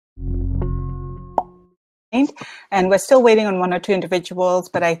and we're still waiting on one or two individuals,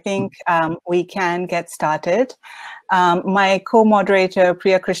 but I think we can get started. My co-moderator,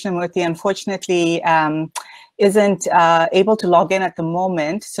 Priya Krishnamoorthy, unfortunately isn't able to log in at the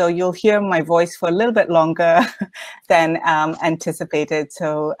moment, so you'll hear my voice for a little bit longer than anticipated,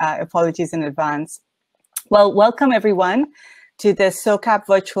 so apologies in advance. Well, welcome everyone to the SOCAP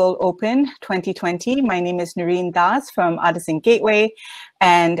Virtual Open 2020. My name is Nureen from Artisan Gateway,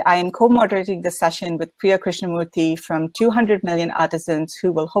 and I am co-moderating the session with Priya Krishnamoorthy from 200 Million Artisans,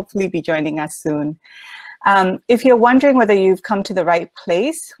 who will hopefully be joining us soon. If you're wondering whether you've come to the right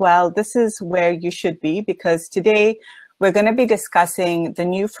place, well, this is where you should be, because today we're going to be discussing the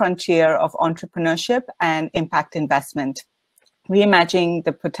new frontier of entrepreneurship and impact investment, reimagining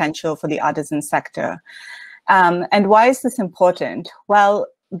the potential for the artisan sector. And why is this important? Well,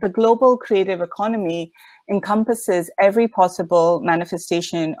 the global creative economy encompasses every possible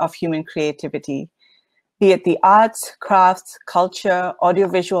manifestation of human creativity, be it the arts, crafts, culture,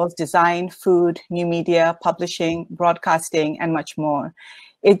 audiovisuals, design, food, new media, publishing, broadcasting, and much more.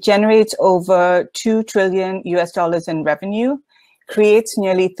 It generates over $2 trillion in revenue, creates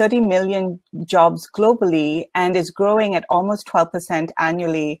nearly 30 million jobs globally, and is growing at almost 12%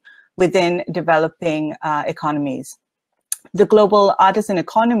 annually within developing economies. The global artisan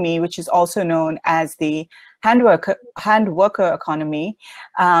economy, which is also known as the hand worker economy,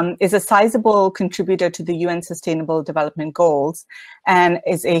 is a sizable contributor to the UN Sustainable Development Goals and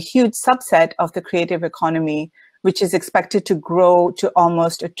is a huge subset of the creative economy, which is expected to grow to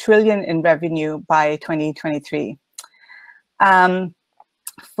almost $1 trillion in revenue by 2023.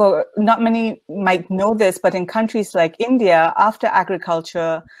 For not many might know this, but in countries like India, after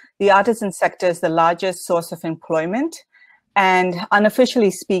agriculture, the artisan sector is the largest source of employment. And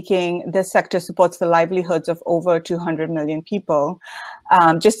unofficially speaking, this sector supports the livelihoods of over 200 million people,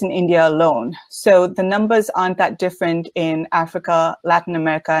 just in India alone. So the numbers aren't that different in Africa, Latin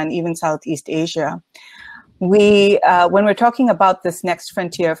America, and even Southeast Asia. When we're talking about this next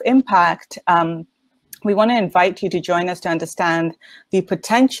frontier of impact, we want to invite you to join us to understand the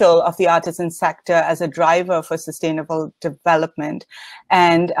potential of the artisan sector as a driver for sustainable development,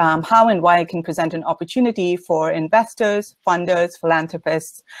 and how and why it can present an opportunity for investors, funders,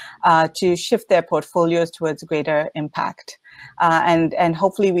 philanthropists to shift their portfolios towards greater impact. And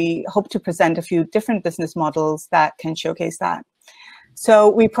hopefully we hope to present a few different business models that can showcase that. So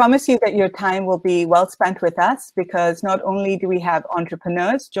we promise you that your time will be well spent with us, because not only do we have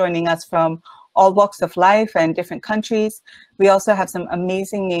entrepreneurs joining us from all walks of life and different countries, we also have some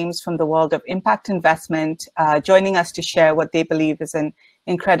amazing names from the world of impact investment joining us to share what they believe is an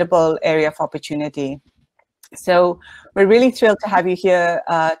incredible area of opportunity. So we're really thrilled to have you here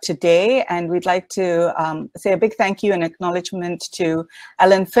today, and we'd like to say a big thank you and acknowledgement to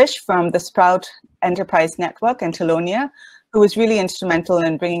Ellen Fish from the Sprout Enterprise Network in Telonia, who was really instrumental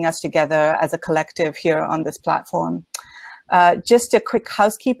in bringing us together as a collective here on this platform. Just a quick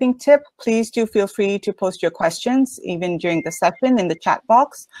housekeeping tip, please do feel free to post your questions even during the session in the chat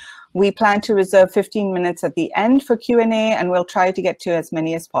box. We plan to reserve 15 minutes at the end for Q&A, and we'll try to get to as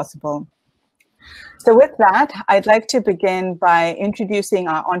many as possible. So with that, I'd like to begin by introducing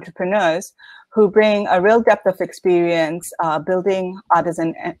our entrepreneurs who bring a real depth of experience building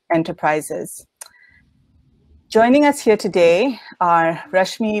artisan enterprises. Joining us here today are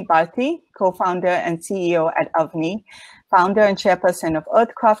Rashmi Bharti, co-founder and CEO at Avni, founder and chairperson of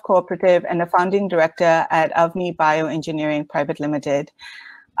Earthcraft Cooperative, and a founding director at Avni Bioengineering Private Limited.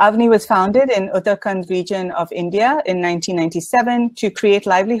 Avni was founded in Uttarakhand region of India in 1997 to create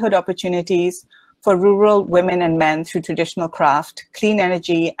livelihood opportunities for rural women and men through traditional craft, clean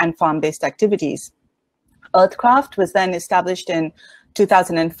energy, and farm-based activities. Earthcraft was then established in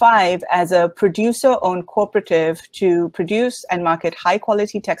 2005 as a producer-owned cooperative to produce and market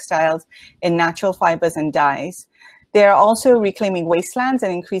high-quality textiles in natural fibers and dyes. They are also reclaiming wastelands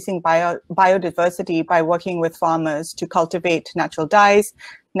and increasing biodiversity by working with farmers to cultivate natural dyes,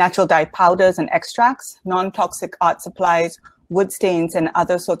 natural dye powders and extracts, non-toxic art supplies, wood stains, and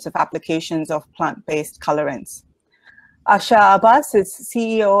other sorts of applications of plant-based colorants. Asha Abbas is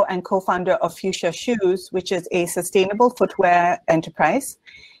CEO and co-founder of Fuchsia Shoes, which is a sustainable footwear enterprise.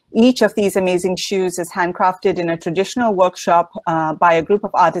 Each of these amazing shoes is handcrafted in a traditional workshop by a group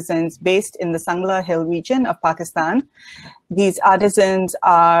of artisans based in the Sangla Hill region of Pakistan. These artisans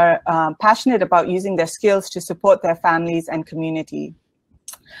are passionate about using their skills to support their families and community.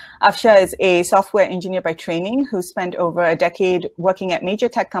 Afsha is a software engineer by training who spent over a decade working at major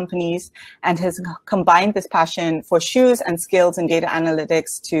tech companies and has combined this passion for shoes and skills in data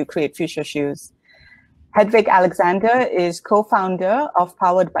analytics to create Fuchsia Shoes. Hedvig Alexander is co-founder of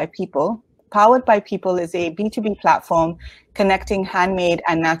Powered by People. Powered by People is a B2B platform connecting handmade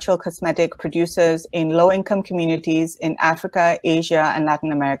and natural cosmetic producers in low-income communities in Africa, Asia, and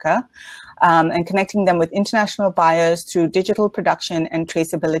Latin America, and connecting them with international buyers through digital production and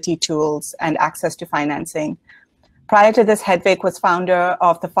traceability tools and access to financing. Prior to this, Hedvig was founder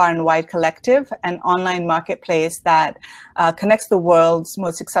of the Far and Wide Collective, an online marketplace that connects the world's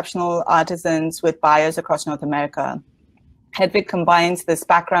most exceptional artisans with buyers across North America. Hedvig combines this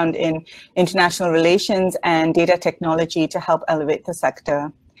background in international relations and data technology to help elevate the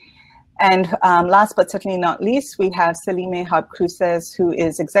sector. And last but certainly not least, we have Salime Harb-Cruces, who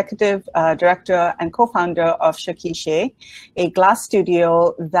is executive director and co-founder of Shakishe, a glass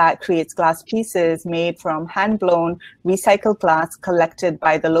studio that creates glass pieces made from hand-blown recycled glass collected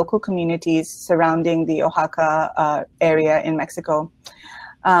by the local communities surrounding the Oaxaca area in Mexico.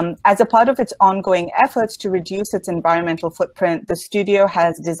 As a part of its ongoing efforts to reduce its environmental footprint, the studio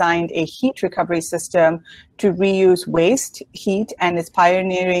has designed a heat recovery system to reuse waste heat and is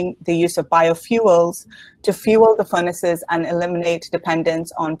pioneering the use of biofuels to fuel the furnaces and eliminate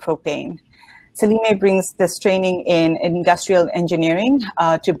dependence on propane. Salime brings this training in industrial engineering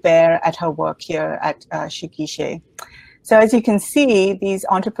to bear at her work here at Shakishe. So as you can see, these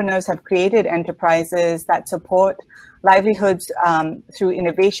entrepreneurs have created enterprises that support livelihoods through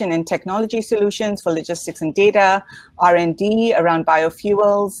innovation in technology solutions for logistics and data, R&D around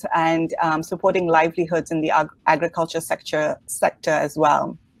biofuels, and supporting livelihoods in the agriculture sector as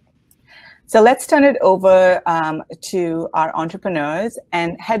well. So let's turn it over to our entrepreneurs.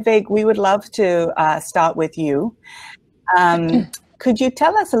 And Hedvig, we would love to start with you. Could you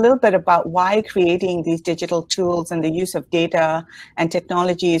tell us a little bit about why creating these digital tools and the use of data and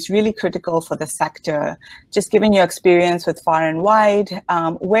technology is really critical for the sector? Just given your experience with Far and Wide,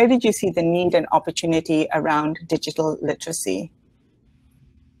 where did you see the need and opportunity around digital literacy?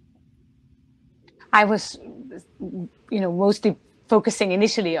 I was, mostly focusing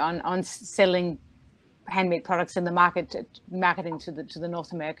initially on selling handmade products in the market, marketing to the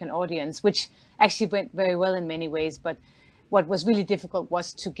North American audience, which actually went very well in many ways, but what was really difficult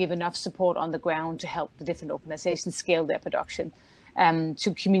was to give enough support on the ground to help the different organizations scale their production,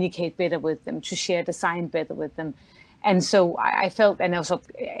 to communicate better with them, to share design better with them. And so I felt, and also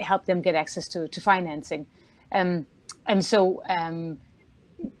help them get access to financing. And so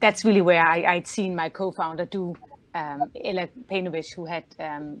that's really where I'd seen my co-founder do, Ella Painovich, who had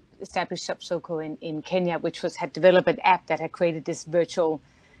established SOCAP in Kenya, which had developed an app that had created this virtual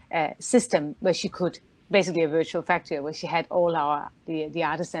system where she could, basically a virtual factory, where she had all the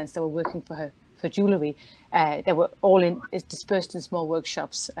artisans that were working for her for jewelry. They were all dispersed in small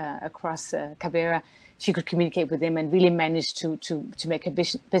workshops across Cabrera. She could communicate with them and really manage to make her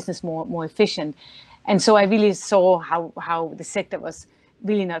business more efficient. And so I really saw how the sector was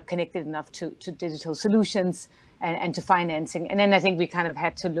really not connected enough to digital solutions and to financing. And then I think we kind of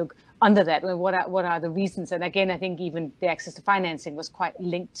had to look under that. What are the reasons? And again, I think even the access to financing was quite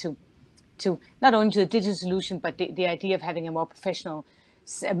linked to not only to the digital solution, but the idea of having a more professional,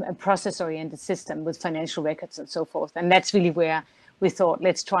 process-oriented system with financial records and so forth. And that's really where we thought,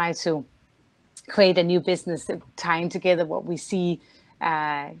 let's try to create a new business, tying together what we see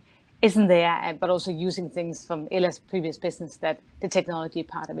isn't there, but also using things from Ella's previous business, that the technology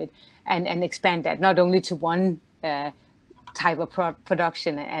part of it, and expand that not only to one type of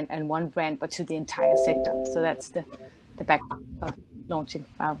production and one brand, but to the entire sector. So that's the back of launching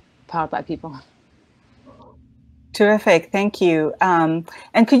Powered by People. Terrific, thank you. And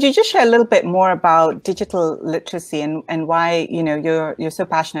could you just share a little bit more about digital literacy and why you're so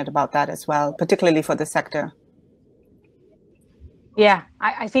passionate about that as well, particularly for the sector? Yeah,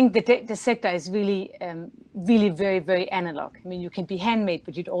 I think that the sector is really, really very, very analog. I mean, you can be handmade,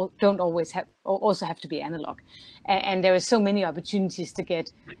 but you don't always also have to be analog. And there are so many opportunities to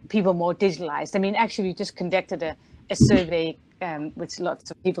get people more digitalized. I mean, actually, we just conducted a survey, which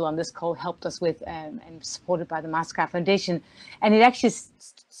lots of people on this call helped us with, and supported by the Mastercard Foundation. And it actually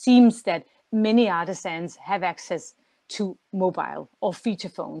seems that many artisans have access to mobile or feature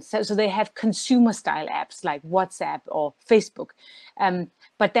phones. So they have consumer style apps like WhatsApp or Facebook,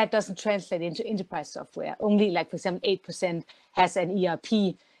 but that doesn't translate into enterprise software. Only, like, for example, 8% has an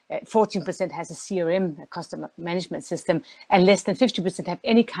ERP, 14% has a CRM, a customer management system, and less than 50% have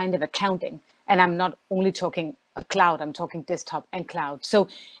any kind of accounting. And I'm not only talking cloud, I'm talking desktop and cloud. So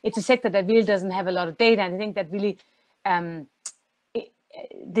it's a sector that really doesn't have a lot of data. And I think that really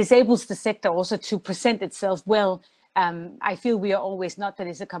disables the sector also to present itself well. I feel we are always, not that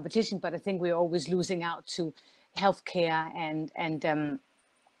it's a competition, but I think we are always losing out to healthcare and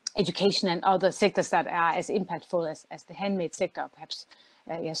education and other sectors that are as impactful as the handmade sector, perhaps.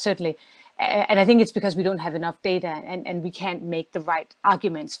 Yeah, certainly. And I think it's because we don't have enough data, and we can't make the right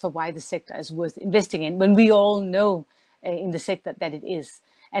arguments for why the sector is worth investing in, when we all know in the sector that it is.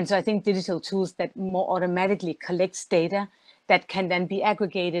 And so I think digital tools that more automatically collects data that can then be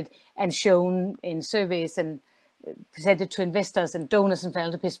aggregated and shown in surveys and presented to investors and donors and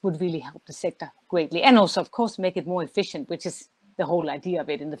philanthropists would really help the sector greatly. And also, of course, make it more efficient, which is the whole idea of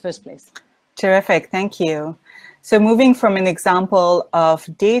it in the first place. Terrific, thank you. So moving from an example of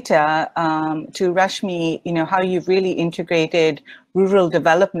data to Rashmi, how you've really integrated rural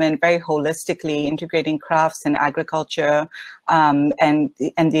development very holistically, integrating crafts and agriculture and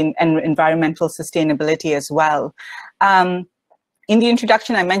environmental sustainability as well. In the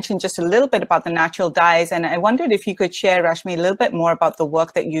introduction, I mentioned just a little bit about the natural dyes, and I wondered if you could share, Rashmi, a little bit more about the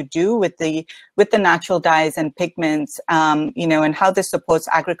work that you do with the natural dyes and pigments, and how this supports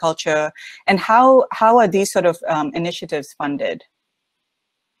agriculture, and how are these sort of initiatives funded?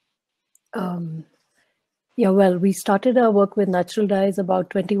 Yeah, well, we started our work with natural dyes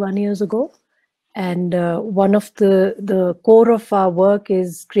about 21 years ago, and one of the core of our work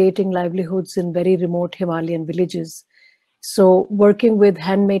is creating livelihoods in very remote Himalayan villages. So working with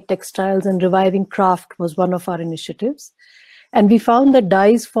handmade textiles and reviving craft was one of our initiatives. And we found that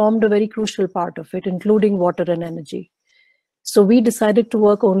dyes formed a very crucial part of it, including water and energy. So we decided to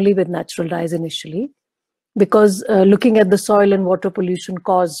work only with natural dyes initially, because looking at the soil and water pollution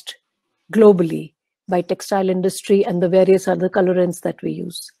caused globally by textile industry and the various other colorants that we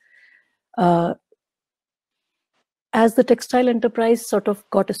use. As the textile enterprise sort of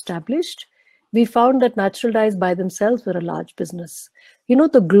got established, we found that natural dyes by themselves were a large business.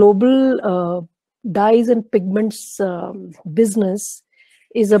 The global dyes and pigments business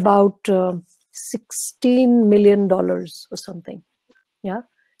is about $16 million or something. Yeah.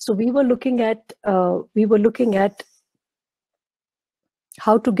 So we were looking at how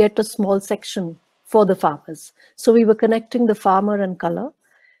to get a small section for the farmers. So we were connecting the farmer and color.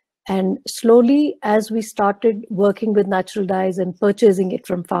 And slowly, as we started working with natural dyes and purchasing it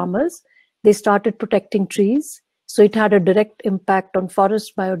from farmers, they started protecting trees. So it had a direct impact on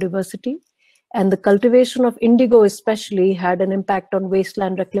forest biodiversity. And the cultivation of indigo especially had an impact on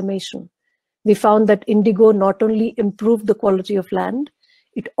wasteland reclamation. We found that indigo not only improved the quality of land,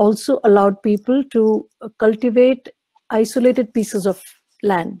 it also allowed people to cultivate isolated pieces of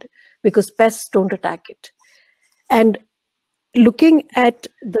land because pests don't attack it. And looking at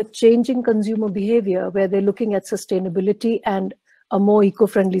the changing consumer behavior, where they're looking at sustainability and a more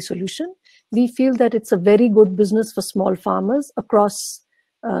eco-friendly solution, we feel that it's a very good business for small farmers across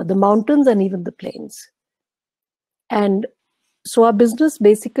the mountains and even the plains. And so our business,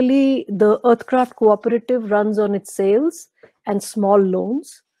 basically, the Earthcraft Cooperative runs on its sales and small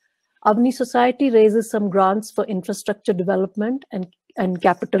loans. Avni Society raises some grants for infrastructure development and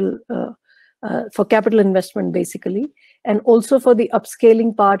capital, for capital investment, basically, and also for the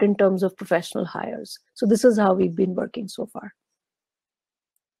upscaling part in terms of professional hires. So this is how we've been working so far.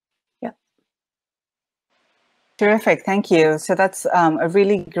 Terrific, thank you. So that's a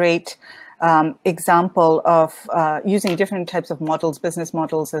really great example of using different types of models, business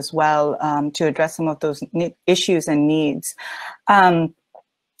models as well, to address some of those issues and needs.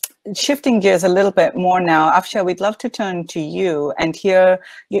 Shifting gears a little bit more now, Afsha, we'd love to turn to you and hear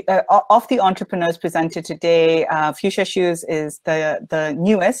of the entrepreneurs presented today. Fuchsia Shoes is the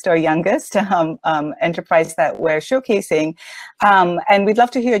newest or youngest enterprise that we're showcasing, and we'd love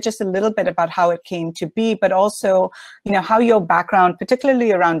to hear just a little bit about how it came to be, but also, how your background,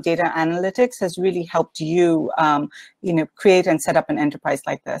 particularly around data analytics, has really helped you, create and set up an enterprise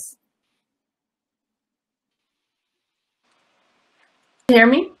like this. Can you hear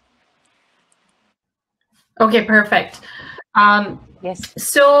me? Okay, perfect. Yes.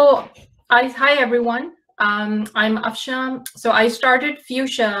 So, hi everyone. I'm Afsha. So I started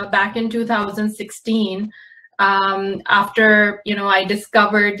Fuchsia back in 2016 after I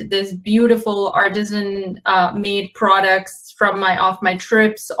discovered this beautiful artisan made products from off my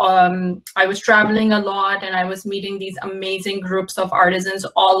trips. I was traveling a lot and I was meeting these amazing groups of artisans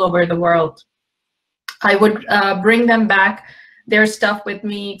all over the world. I would bring them back their stuff with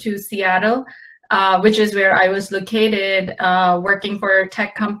me to Seattle, which is where I was located, working for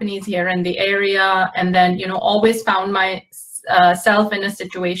tech companies here in the area, and then always found myself in a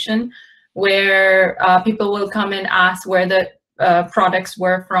situation where people will come and ask where the products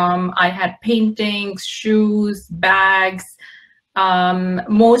were from. I had paintings, shoes, bags,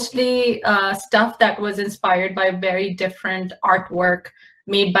 mostly stuff that was inspired by very different artwork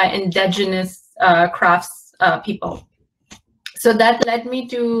made by indigenous crafts people. So that led me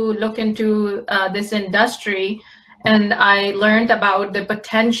to look into this industry and I learned about the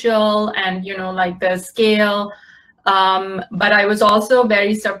potential and, you know, like the scale. But I was also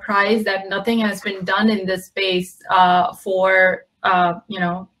very surprised that nothing has been done in this space for, you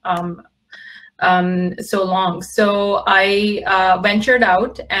know, so long. So I ventured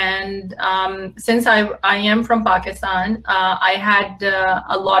out, and since I am from Pakistan, I had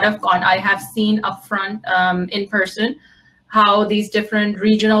a lot of I have seen upfront in person how these different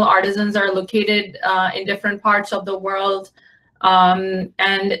regional artisans are located in different parts of the world.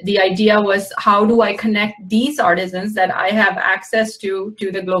 And the idea was, how do I connect these artisans that I have access to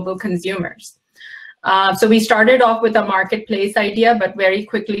the global consumers? So we started off with a marketplace idea, but very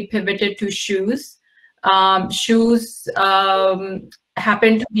quickly pivoted to shoes. Shoes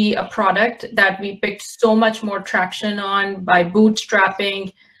happened to be a product that we picked so much more traction on by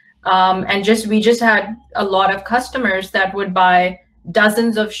bootstrapping. And we just had a lot of customers that would buy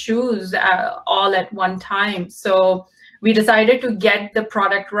dozens of shoes all at one time. So we decided to get the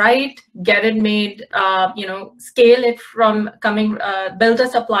product right, get it made, you know, scale it from build a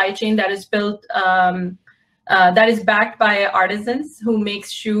supply chain that is built, that is backed by artisans who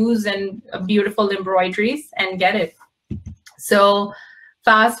makes shoes and beautiful embroideries, and get it. So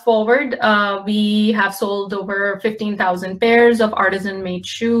fast forward, we have sold over 15,000 pairs of artisan-made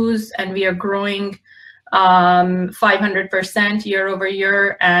shoes, and we are growing 500% year over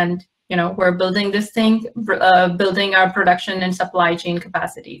year. And you know, we're building this thing, building our production and supply chain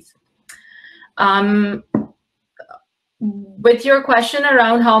capacities. With your question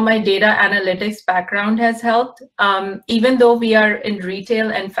around how my data analytics background has helped, even though we are in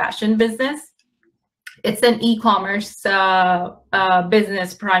retail and fashion business, it's an e-commerce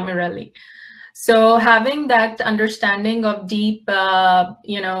business primarily. So having that understanding of deep,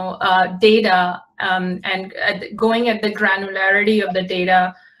 you know, data and going at the granularity of the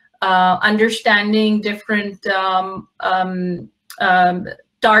data, understanding different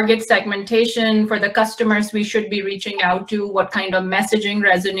target segmentation for the customers we should be reaching out to, what kind of messaging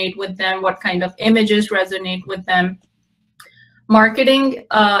resonate with them, what kind of images resonate with them. Marketing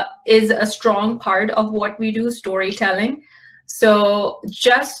is a strong part of what we do, storytelling. So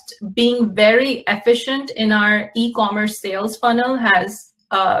just being very efficient in our e-commerce sales funnel has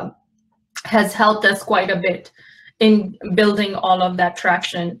helped us quite a bit in building all of that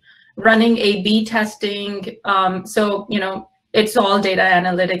traction, running A/B testing. So, you know, it's all data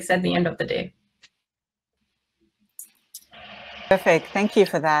analytics at the end of the day. Perfect. Thank you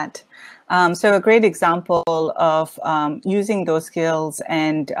for that. So a great example of using those skills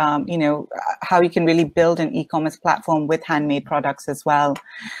and, you know, how you can really build an e-commerce platform with handmade products as well.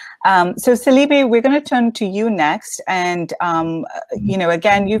 So Salime, we're going to turn to you next. And, you know,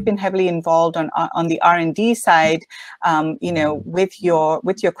 again, you've been heavily involved on the R&D side, you know, with your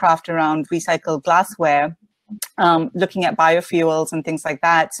craft around recycled glassware. Looking at biofuels and things like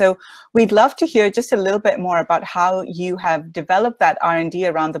that. So we'd love to hear just a little bit more about how you have developed that R&D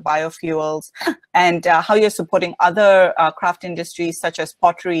around the biofuels, and how you're supporting other craft industries such as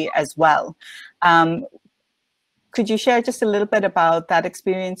pottery as well. Could you share just a little bit about that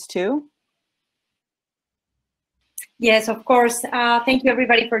experience too? Yes, of course. Thank you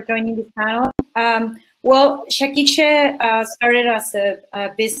everybody for joining this panel. Well, Shakiche started as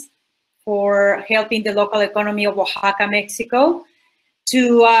a business for helping the local economy of Oaxaca, Mexico,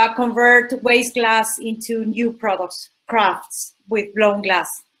 to convert waste glass into new products, crafts with blown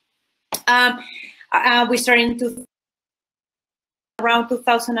glass. We started around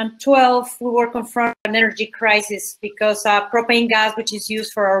 2012. We were confronted with an energy crisis because propane gas, which is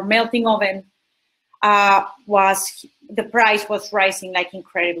used for our melting oven, the price was rising like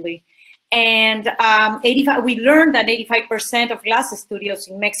incredibly. And we learned that 85% of glass studios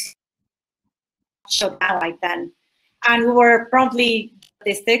in Mexico shut down like then, and we were promptly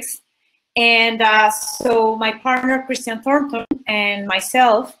statistics. And so my partner Christian Thornton and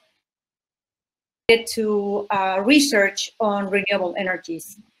myself did to research on renewable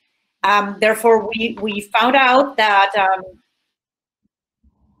energies. Therefore, we found out that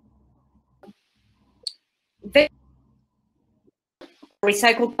the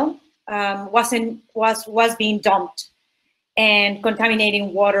recyclable was being dumped and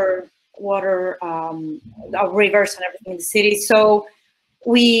contaminating water, rivers and everything in the city. So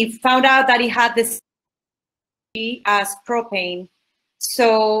we found out that it had this as propane.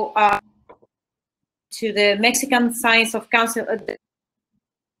 So to the Mexican Science of Council of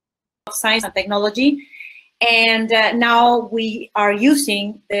Science and Technology, and now we are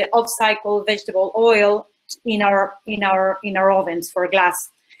using the upcycled vegetable oil in our ovens for glass.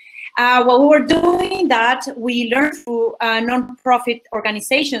 While we were doing that, we learned through non-profit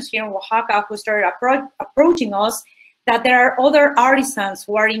organizations here in Oaxaca who started approaching us that there are other artisans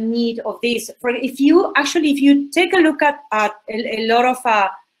who are in need of this. If you take a look at a lot of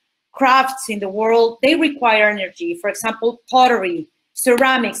crafts in the world, they require energy. For example, pottery,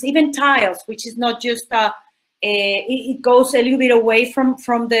 ceramics, even tiles, which is not just it goes a little bit away from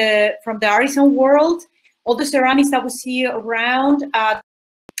the artisan world. All the ceramics that we see around,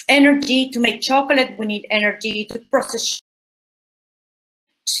 energy to make chocolate, we need energy to process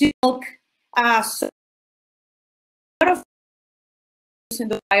silk. So a lot of in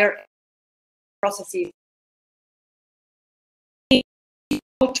the higher processes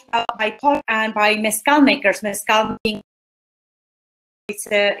by pot and by mezcal makers. Mezcal making, it's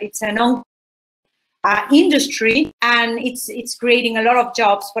a non industry, and it's creating a lot of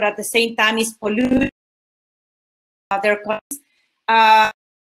jobs, but at the same time it's polluting their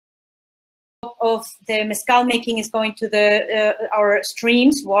of the mezcal making is going to the our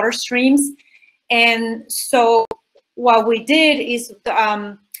streams, water streams. And so what we did is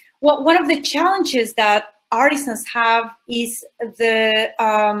one of the challenges that artisans have is the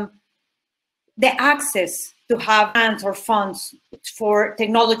access to have grants or funds for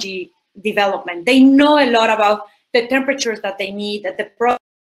technology development. They know a lot about the temperatures that they need, that the product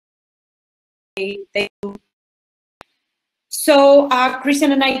they do. So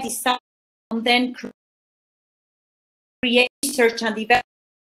Christian and I decided on then create research and development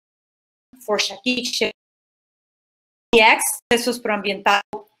for Shakik X, pesos pro ambiental,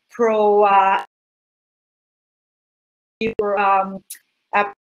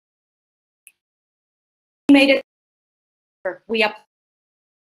 made it. We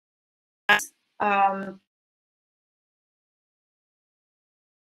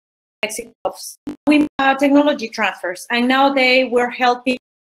technology transfers, and now they were helping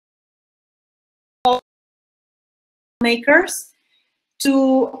makers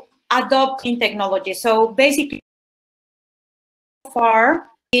to adopt in technology. So basically, so far,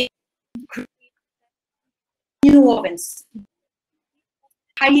 new ovens,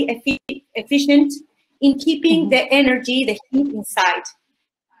 highly efficient in keeping the energy, the heat inside.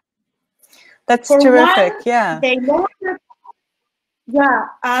 That's terrific. Yeah. Yeah,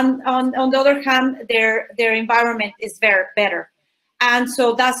 and on the other hand, their environment is very better, and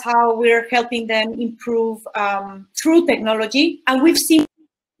so that's how we're helping them improve through technology. And we've seen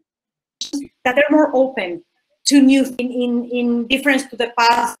that they're more open to new in difference to the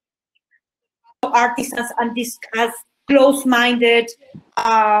past. Artisans and discuss close-minded,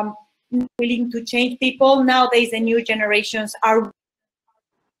 willing to change people. Nowadays, the new generations are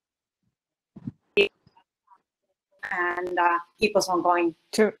and keep us on going.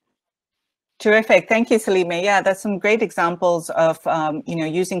 Terrific. Thank you, Salime. Yeah, that's some great examples of,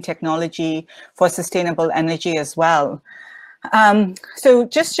 using technology for sustainable energy as well. So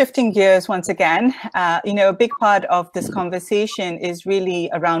just shifting gears once again, a big part of this conversation is really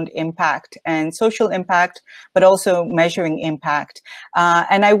around impact and social impact, but also measuring impact.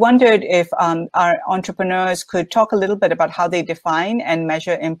 And I wondered if our entrepreneurs could talk a little bit about how they define and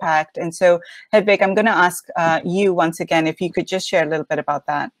measure impact. And so, Hedvig, I'm going to ask you once again if you could just share a little bit about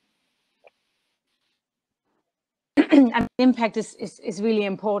that. Impact is really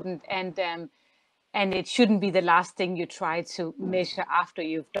important, and it shouldn't be the last thing you try to measure after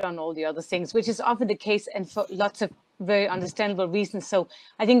you've done all the other things, which is often the case, and for lots of very understandable reasons. So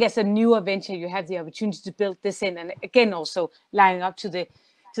I think as a newer venture, you have the opportunity to build this in, and again, also lining up to the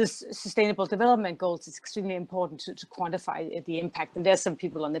Sustainable Development Goals, it's extremely important to quantify the impact. And there's some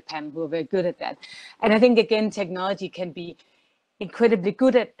people on the panel who are very good at that. And I think, again, technology can be incredibly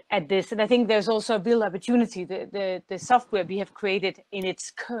good at this. And I think there's also a real opportunity. The software we have created in its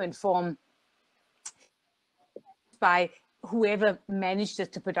current form by whoever manages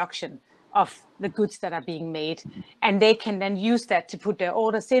the production of the goods that are being made. And they can then use that to put their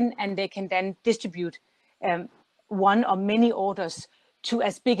orders in, and they can then distribute one or many orders to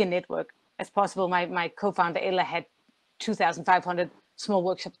as big a network as possible. My co-founder Ella had 2,500 small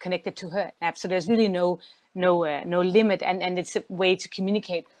workshops connected to her app. So there's really no limit, and it's a way to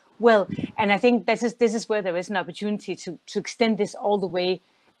communicate well. And I think this is where there is an opportunity to extend this all the way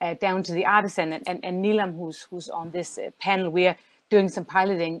down to the artisan. And Nilam, who's on this panel, we are doing some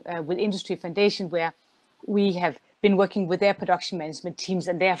piloting with Industry Foundation, where we have been working with their production management teams,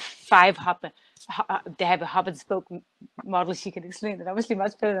 and they have they have a hub and spoke model. She can explain it obviously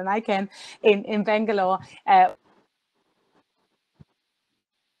much better than I can in Bangalore.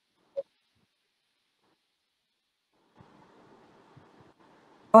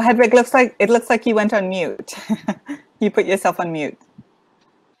 Oh, Hedvig, it looks like you went on mute. You put yourself on mute.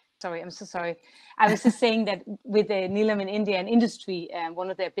 Sorry, I'm so sorry. I was just saying that with the Neelam in India and industry, one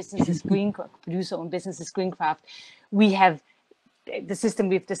of their businesses, producer-owned businesses, Greencraft, we have the system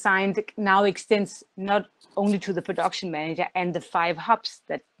we've designed now extends not only to the production manager and the 5 hubs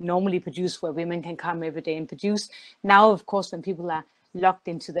that normally produce where women can come every day and produce. Now, of course, when people are locked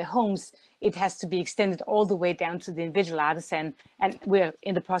into their homes, it has to be extended all the way down to the individual artisan. And we're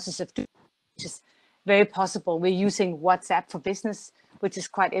in the process of doing, which is very possible. We're using WhatsApp for business, which is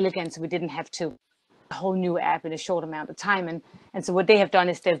quite elegant. So we didn't have to a whole new app in a short amount of time. And so what they have done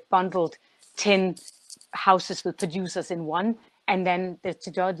is they've bundled 10 houses with producers in one. And then the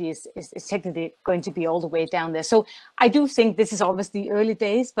technology is technically going to be all the way down there. So I do think this is obviously early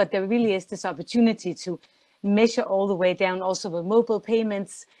days, but there really is this opportunity to measure all the way down also with mobile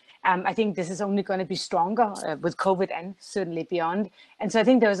payments. I think this is only going to be stronger with COVID and certainly beyond. And so I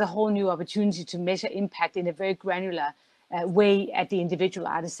think there is a whole new opportunity to measure impact in a very granular way at the individual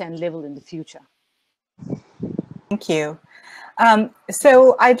artisan level in the future. Thank you.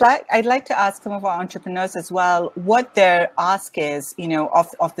 So I'd like to ask some of our entrepreneurs as well what their ask is, you know,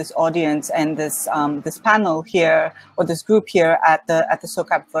 of this audience and this this panel here or this group here at the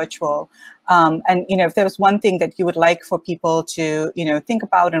SOCAP virtual. And you know, if there was one thing that you would like for people to, you know, think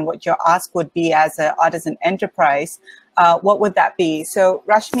about and what your ask would be as an artisan enterprise, what would that be? So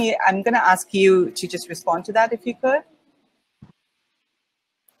Rashmi, I'm going to ask you to just respond to that if you could.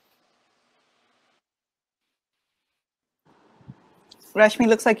 Rashmi,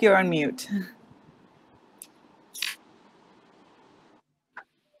 looks like you're on mute.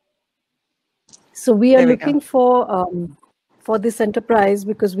 So we are looking for this enterprise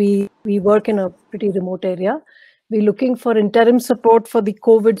because we work in a pretty remote area. We're looking for interim support for the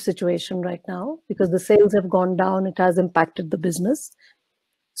COVID situation right now because the sales have gone down. It has impacted the business.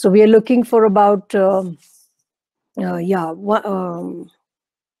 So we are looking for about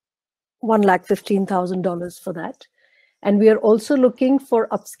 $1,15,000 for that. And we are also looking for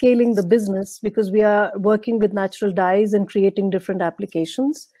upscaling the business because we are working with natural dyes and creating different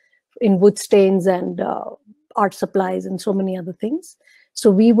applications in wood stains and art supplies and so many other things.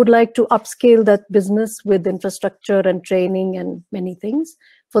 So we would like to upscale that business with infrastructure and training and many things.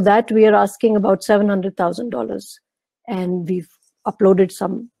 For that, we are asking about $700,000. And we've uploaded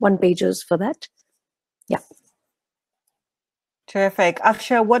some one-pagers for that. Yeah. Terrific.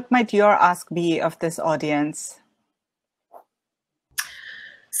 Akshay, what might your ask be of this audience?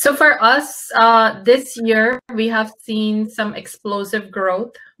 So for us, this year, we have seen some explosive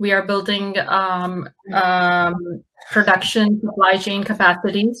growth. We are building production supply chain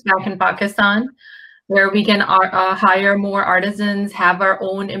capacities back in Pakistan, where we can hire more artisans, have our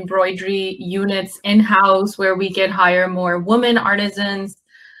own embroidery units in-house, where we can hire more women artisans.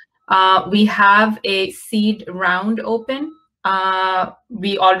 We have a seed round open.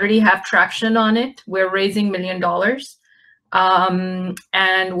 We already have traction on it. We're raising $1 million.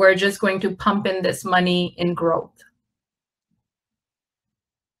 And we're just going to pump in this money in growth.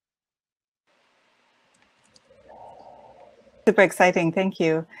 Super exciting, thank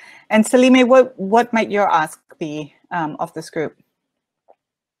you. And Salime, what might your ask be of this group?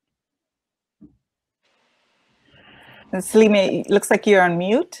 And Salime, looks like you're on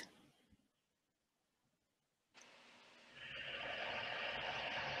mute.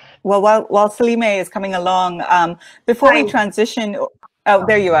 Well, while Salime is coming along, before we transition, oh,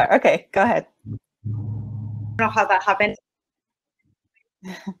 there you are. Okay, go ahead. I don't know how that happened.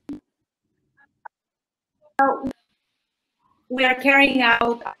 We are carrying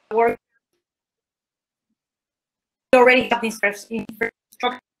out work. We already have this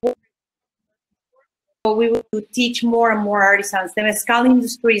infrastructure. So we will teach more and more artisans. The mezcal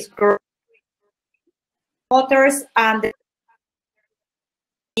industry is growing. Authors and the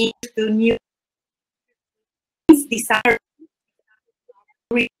to new designers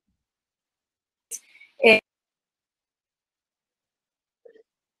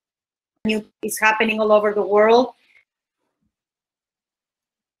is happening all over the world.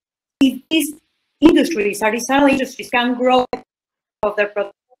 If these industries, artisanal industries, can grow of their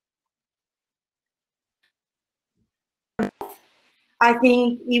product, I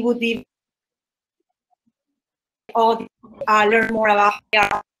think it would be all learn more about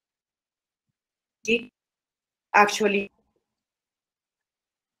actually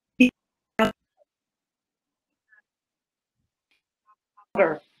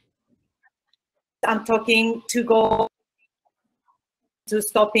I'm talking to go to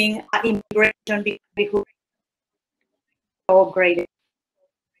stopping immigration because upgraded.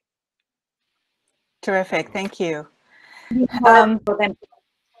 Terrific, thank you. For them.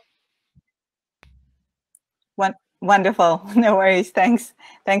 Wonderful. No worries. Thanks.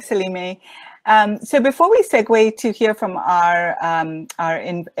 Thanks, Salime. So before we segue to hear from our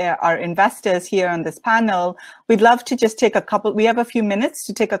investors here on this panel, we'd love to just take we have a few minutes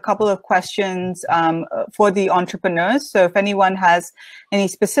to take a couple of questions for the entrepreneurs. So if anyone has any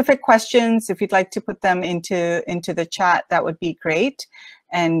specific questions, if you'd like to put them into the chat, that would be great.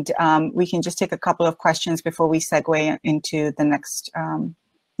 And we can just take a couple of questions before we segue into the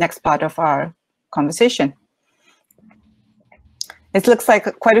next part of our conversation. It looks like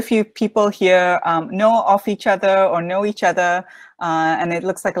quite a few people here know of each other or know each other, and it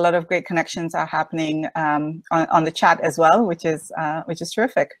looks like a lot of great connections are happening on the chat as well, which is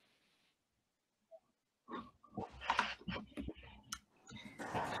terrific.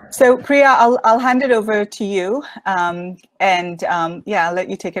 So Priya, I'll hand it over to you, and yeah, I'll let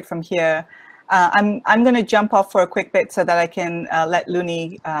you take it from here. I'm going to jump off for a quick bit so that I can let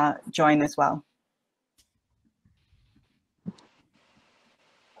Looney join as well.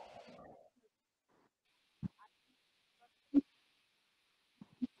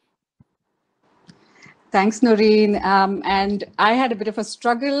 Thanks, Nureen. And I had a bit of a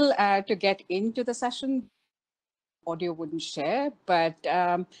struggle to get into the session. Audio wouldn't share, but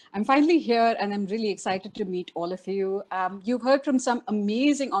I'm finally here and I'm really excited to meet all of you. You've heard from some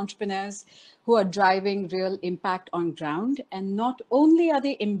amazing entrepreneurs who are driving real impact on ground. And not only are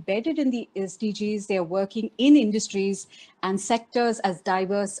they embedded in the SDGs, they're working in industries and sectors as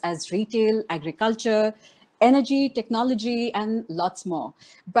diverse as retail, agriculture, energy, technology, and lots more.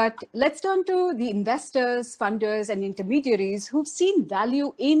 But let's turn to the investors, funders, and intermediaries who've seen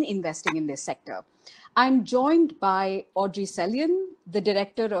value in investing in this sector. I'm joined by Audrey Sellian, the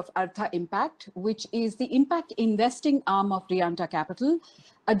director of Artha Impact, which is the impact investing arm of Rianta Capital,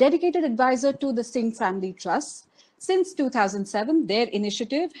 a dedicated advisor to the Singh Family Trust. Since 2007, their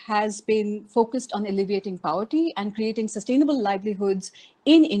initiative has been focused on alleviating poverty and creating sustainable livelihoods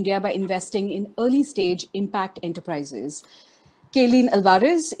in India by investing in early stage impact enterprises. Kayleen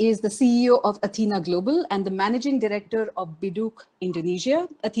Alvarez is the CEO of Athena Global and the managing director of Biduk Indonesia.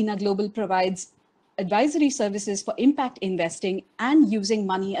 Athena Global provides advisory services for impact investing and using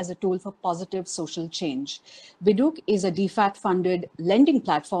money as a tool for positive social change. Biduk is a DFAT-funded lending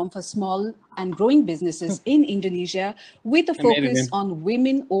platform for small and growing businesses in Indonesia with a focus on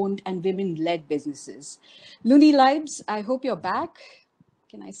women-owned and women-led businesses. Looney Libes, I hope you're back.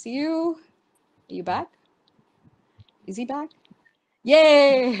 Can I see you? Are you back? Is he back?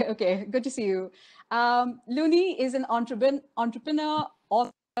 Yay! Okay, good to see you. Looney is an entrepreneur,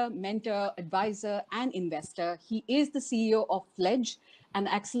 author, mentor, advisor, and investor. He is the CEO of Fledge, an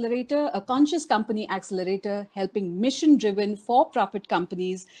accelerator, a conscious company accelerator, helping mission-driven for-profit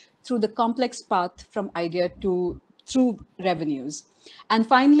companies through the complex path from idea to through revenues. And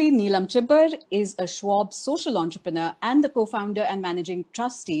finally, Neelam Chibbar is a Schwab social entrepreneur and the co-founder and managing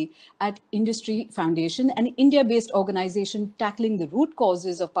trustee at Industry Foundation, an India-based organization tackling the root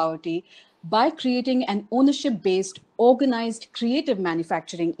causes of poverty by creating an ownership-based, organized, creative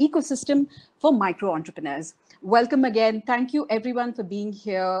manufacturing ecosystem for micro-entrepreneurs. Welcome again. Thank you everyone for being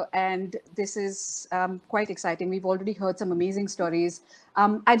here. And this is quite exciting. We've already heard some amazing stories.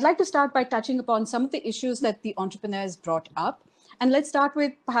 I'd like to start by touching upon some of the issues that the entrepreneurs brought up. And let's start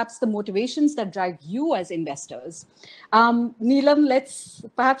with perhaps the motivations that drive you as investors. Neelam, let's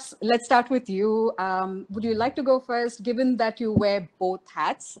start with you. Would you like to go first, given that you wear both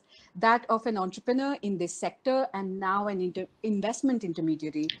hats, that of an entrepreneur in this sector and now an investment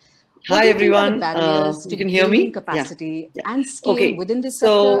intermediary? Hi everyone, you can hear me? Capacity and scale within this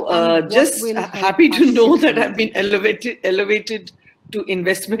sector. So just happy to know that I've been elevated to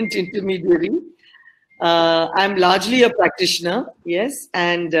investment intermediary. I'm largely a practitioner, yes,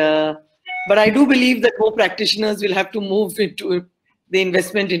 and but I do believe that more practitioners will have to move into the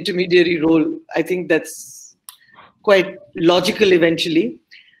investment intermediary role. I think that's quite logical eventually.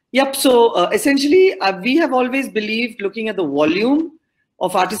 Yep, so essentially we have always believed, looking at the volume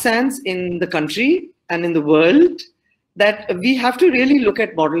of artisans in the country and in the world, that we have to really look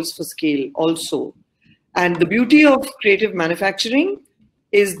at models for scale also. And the beauty of creative manufacturing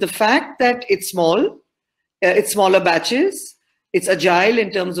is the fact that it's small, it's smaller batches, it's agile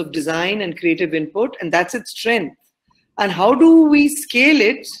in terms of design and creative input, and that's its strength. And how do we scale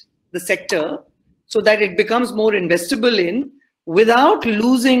it, the sector, so that it becomes more investable in without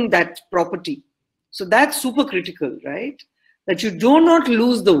losing that property? So that's super critical, right? That you do not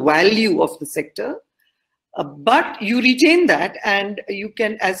lose the value of the sector, but you retain that, and you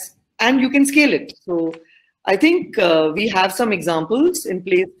can scale it. So I think we have some examples in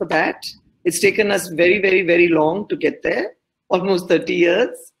place for that. It's taken us very, very, very long to get there, almost 30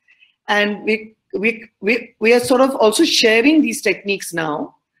 years. And we are sort of also sharing these techniques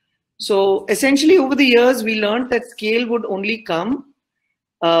now. So essentially over the years, we learned that scale would only come.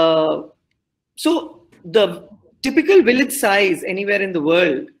 So the typical village size anywhere in the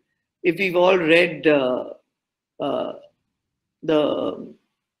world, if we've all read the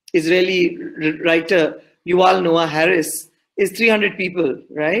Israeli writer Yuval Noah Harris, is 300 people,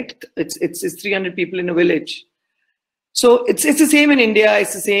 right? It's 300 people in a village. So it's the same in India.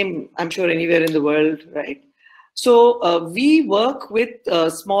 It's the same, I'm sure, anywhere in the world, right? So we work with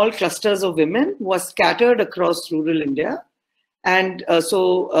small clusters of women who are scattered across rural India. And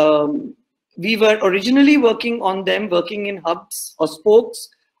we were originally working on them, working in hubs or spokes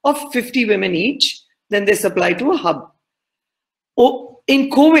of 50 women each. Then they supply to a hub. In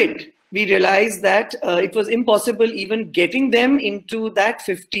COVID, we realized that it was impossible even getting them into that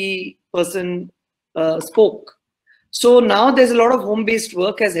 50-person spoke. So now there's a lot of home-based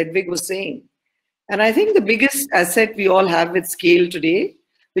work, as Hedvig was saying. And I think the biggest asset we all have with scale today,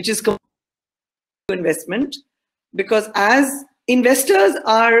 which is investment, because as investors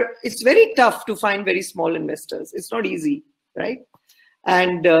are, it's very tough to find very small investors. It's not easy, right?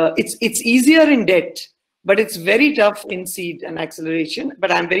 And it's easier in debt, but it's very tough in seed and acceleration. But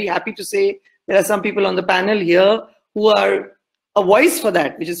I'm very happy to say there are some people on the panel here who are a voice for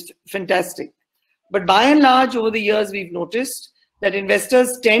that, which is fantastic. But by and large, over the years, we've noticed that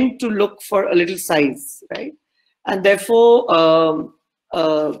investors tend to look for a little size, right? And therefore,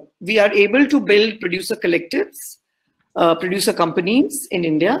 we are able to build producer collectives, producer companies in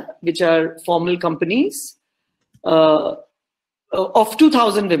India, which are formal companies of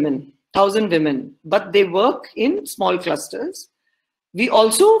 2,000 women, 1,000 women, but they work in small clusters. We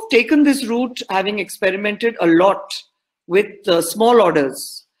also have taken this route, having experimented a lot with small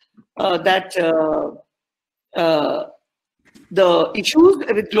orders, the issues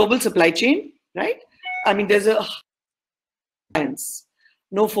with global supply chain, right? I mean, there's a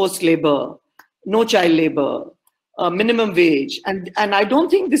no forced labor, no child labor, minimum wage. And I don't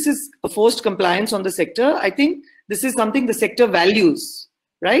think this is a forced compliance on the sector. I think this is something the sector values,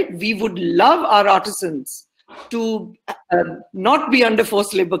 right? We would love our artisans to not be under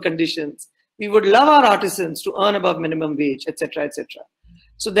forced labor conditions. We would love our artisans to earn above minimum wage, etc., etc.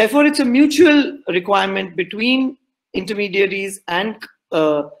 So therefore, it's a mutual requirement between intermediaries and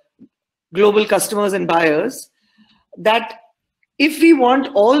global customers and buyers that if we want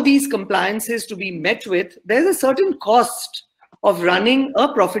all these compliances to be met with, there's a certain cost of running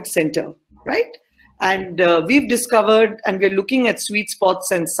a profit center, right? And we've discovered, and we're looking at sweet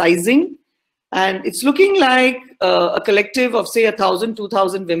spots and sizing, and it's looking like a collective of say 1,000,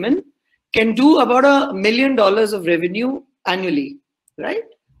 2,000 women can do about $1 million of revenue annually, right?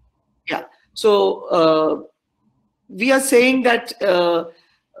 Yeah. So we are saying that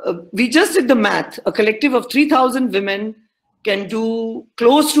we just did the math. A collective of 3,000 women can do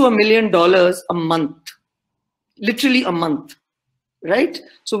close to $1 million a month, literally a month, right?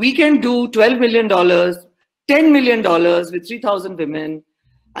 So we can do $12 million, $10 million with 3,000 women.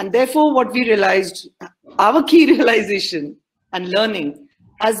 And therefore, what we realized, our key realization and learning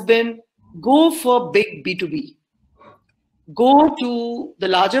has been go for big B2B. Go to the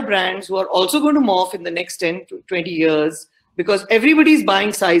larger brands who are also going to morph in the next 10 to 20 years, because everybody's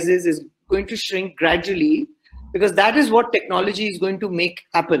buying sizes is going to shrink gradually, because that is what technology is going to make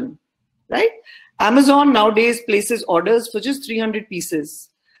happen, right? Amazon nowadays places orders for just 300 pieces,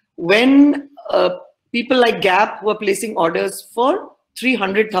 when people like Gap were placing orders for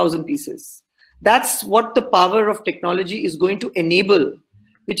 300,000 pieces. That's what the power of technology is going to enable,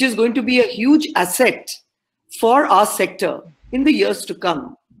 which is going to be a huge asset for our sector in the years to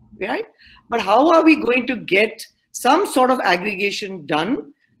come, right? But how are we going to get some sort of aggregation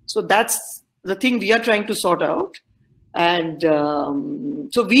done? So that's the thing we are trying to sort out. And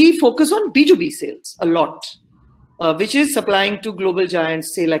so we focus on B2B sales a lot, which is supplying to global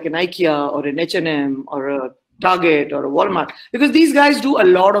giants, say like an IKEA or an H&M or a Target or a Walmart, because these guys do a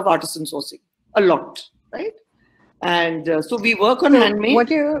lot of artisan sourcing, a lot, right? And so we work on handmade. What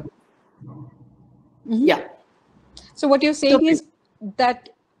you... Mm-hmm. Yeah. So what you're saying is that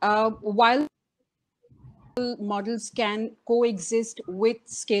while models can coexist with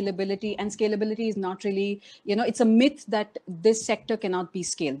scalability, and scalability is not really, it's a myth that this sector cannot be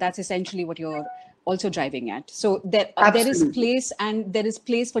scaled. That's essentially what you're also driving at. So there is place, and there is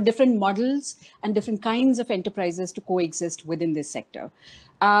place for different models and different kinds of enterprises to coexist within this sector.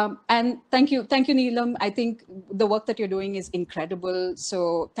 And thank you, Neelam. I think the work that you're doing is incredible.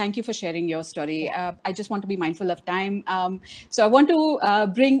 So thank you for sharing your story. I just want to be mindful of time. So I want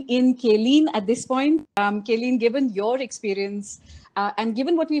to bring in Kayleen at this point. Kayleen, given your experience And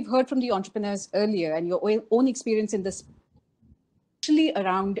given what we've heard from the entrepreneurs earlier and your own experience in this, especially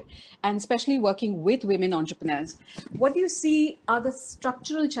around and especially working with women entrepreneurs, what do you see are the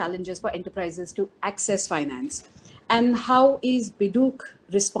structural challenges for enterprises to access finance? And how is Biduk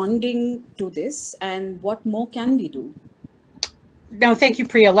responding to this? And what more can we do? No, thank you,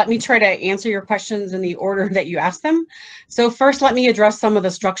 Priya. Let me try to answer your questions in the order that you asked them. So first, let me address some of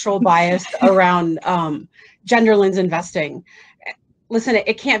the structural bias around gender lens investing. Listen,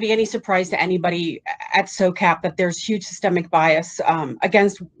 it can't be any surprise to anybody at SOCAP that there's huge systemic bias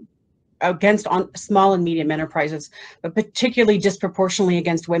against small and medium enterprises, but particularly disproportionately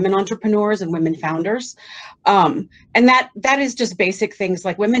against women entrepreneurs and women founders. And that is just basic things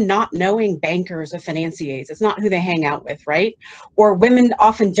like women not knowing bankers or financiers. It's not who they hang out with, right? Or women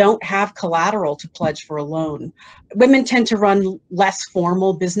often don't have collateral to pledge for a loan. Women tend to run less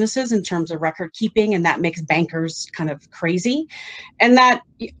formal businesses in terms of record keeping, and that makes bankers kind of crazy. And that,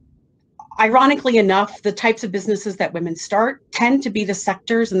 ironically enough, the types of businesses that women start tend to be the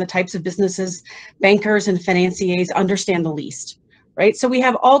sectors and the types of businesses bankers and financiers understand the least, right? So we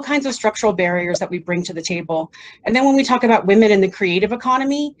have all kinds of structural barriers that we bring to the table. And then when we talk about women in the creative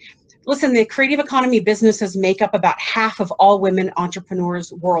economy, listen, the creative economy businesses make up about half of all women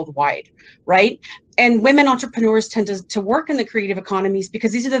entrepreneurs worldwide, right? And women entrepreneurs tend to work in the creative economies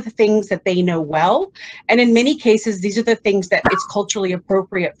because these are the things that they know well. And in many cases, these are the things that it's culturally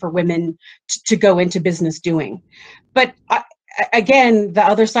appropriate for women to go into business doing. But again, the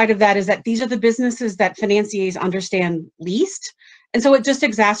other side of that is that these are the businesses that financiers understand least. And so it just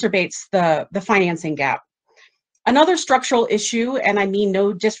exacerbates the financing gap. Another structural issue, and I mean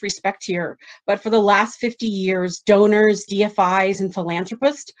no disrespect here, but for the last 50 years, donors, DFIs, and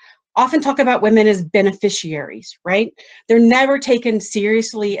philanthropists often talk about women as beneficiaries, right? They're never taken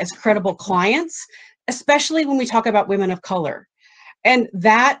seriously as credible clients, especially when we talk about women of color. And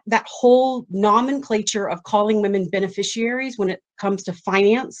that whole nomenclature of calling women beneficiaries when it comes to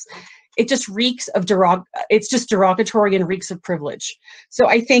finance, it just reeks of it's just derogatory and reeks of privilege. So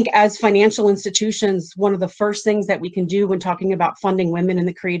I think as financial institutions, one of the first things that we can do when talking about funding women in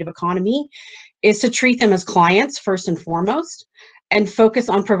the creative economy is to treat them as clients first and foremost, and focus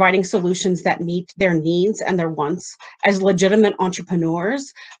on providing solutions that meet their needs and their wants as legitimate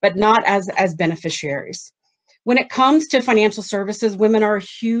entrepreneurs, but not as beneficiaries. When it comes to financial services, women are a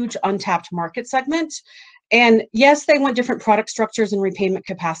huge untapped market segment. And yes, they want different product structures and repayment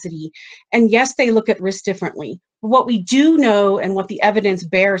capacity. And yes, they look at risk differently. What we do know and what the evidence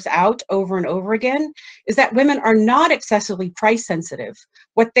bears out over and over again is that women are not excessively price sensitive.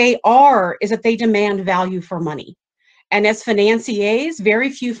 What they are is that they demand value for money. And as financiers, very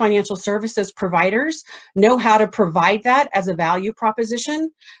few financial services providers know how to provide that as a value proposition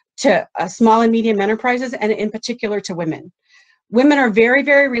to small and medium enterprises, and in particular to women. Women are very,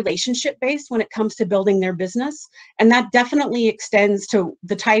 very relationship based when it comes to building their business. And that definitely extends to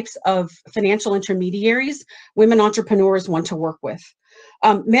the types of financial intermediaries women entrepreneurs want to work with.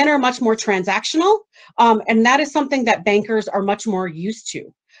 Men are much more transactional, and that is something that bankers are much more used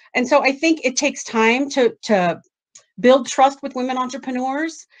to. And so I think it takes time to build trust with women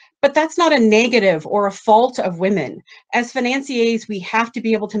entrepreneurs, but that's not a negative or a fault of women. As financiers, we have to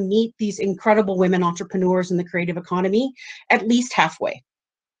be able to meet these incredible women entrepreneurs in the creative economy at least halfway.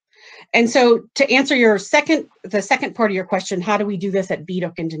 And so to answer the second part of your question, how do we do this at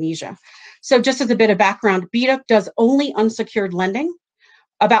Biduk Indonesia? So just as a bit of background, Biduk does only unsecured lending.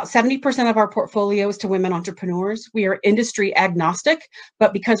 About 70% of our portfolio is to women entrepreneurs. We are industry agnostic,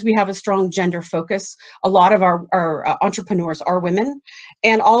 but because we have a strong gender focus, a lot of our entrepreneurs are women.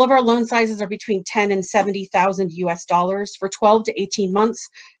 And all of our loan sizes are between 10 and 70,000 US dollars for 12 to 18 months.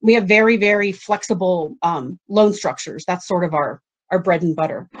 We have very, very flexible loan structures. That's sort of our bread and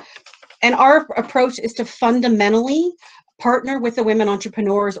butter. And our approach is to fundamentally partner with the women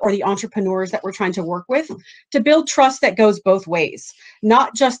entrepreneurs or the entrepreneurs that we're trying to work with to build trust that goes both ways.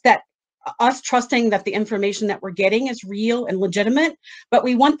 Not just that us trusting that the information that we're getting is real and legitimate, but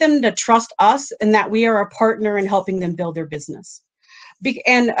we want them to trust us and that we are a partner in helping them build their business.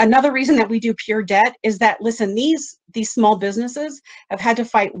 And another reason that we do pure debt is that, listen, these small businesses have had to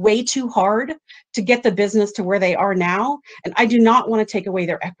fight way too hard to get the business to where they are now. And I do not want to take away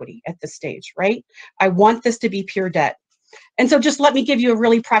their equity at this stage, right? I want this to be pure debt. And so just let me give you a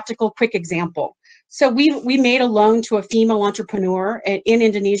really practical, quick example. So we made a loan to a female entrepreneur in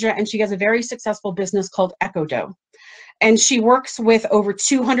Indonesia, and she has a very successful business called EcoDough. And she works with over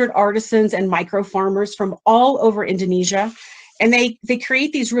 200 artisans and micro farmers from all over Indonesia. And they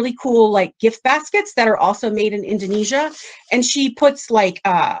create these really cool like gift baskets that are also made in Indonesia. And she puts like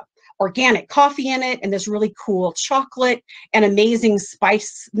organic coffee in it and this really cool chocolate and amazing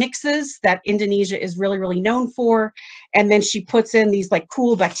spice mixes that Indonesia is really, really known for. And then she puts in these like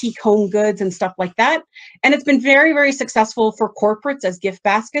cool batik home goods and stuff like that. And it's been very, very successful for corporates as gift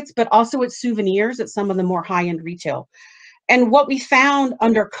baskets, but also as souvenirs at some of the more high-end retail. And what we found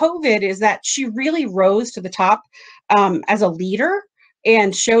under COVID is that she really rose to the top as a leader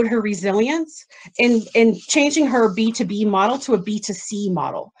and showed her resilience in changing her B2B model to a B2C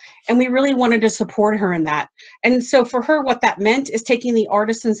model. And we really wanted to support her in that. And so for her, what that meant is taking the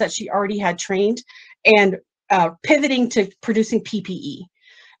artisans that she already had trained and pivoting to producing PPE.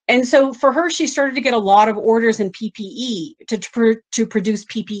 And so for her, she started to get a lot of orders in PPE to produce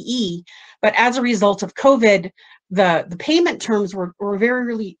PPE. But as a result of COVID, the payment terms were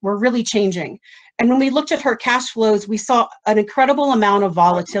really changing. And when we looked at her cash flows, we saw an incredible amount of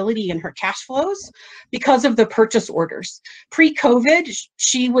volatility in her cash flows because of the purchase orders. Pre-COVID,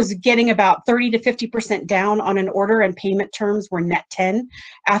 she was getting about 30 to 50% down on an order, and payment terms were net 10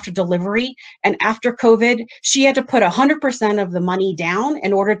 after delivery. And after COVID, she had to put 100% of the money down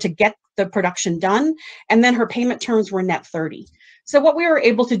in order to get the production done. And then her payment terms were net 30. So what we were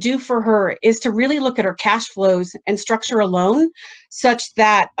able to do for her is to really look at her cash flows and structure a loan such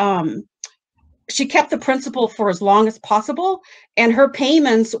that she kept the principal for as long as possible, and her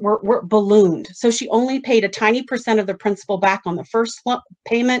payments were ballooned. So she only paid a tiny percent of the principal back on the first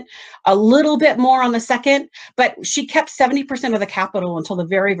payment, a little bit more on the second, but she kept 70% of the capital until the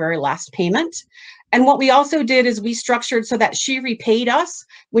very, very last payment. And what we also did is we structured so that she repaid us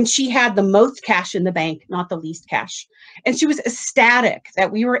when she had the most cash in the bank, not the least cash. And she was ecstatic that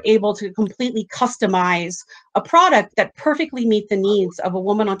we were able to completely customize a product that perfectly meet the needs of a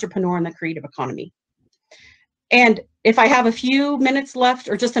woman entrepreneur in the creative economy. And if I have a few minutes left,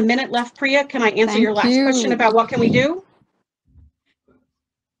 or just a minute left, Priya, can I answer your last question about what can we do?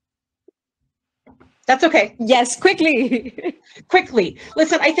 That's okay. Yes, quickly. Quickly.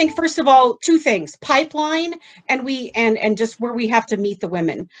 Listen, I think first of all, two things: pipeline and just where we have to meet the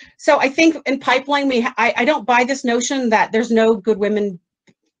women. So I think in pipeline, I don't buy this notion that there's no good women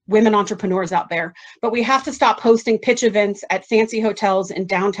entrepreneurs out there, but we have to stop hosting pitch events at fancy hotels in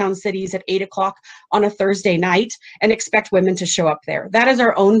downtown cities at 8 o'clock on a Thursday night and expect women to show up there. That is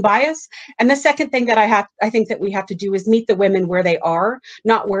our own bias. And the second thing that I think that we have to do is meet the women where they are,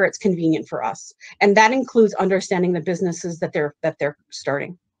 not where it's convenient for us. And that includes understanding the businesses that they're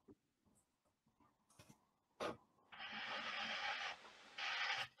starting.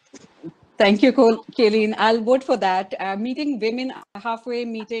 Thank you, Kayleen. I'll vote for that. Meeting women halfway,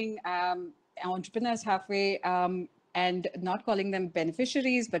 meeting entrepreneurs halfway, and not calling them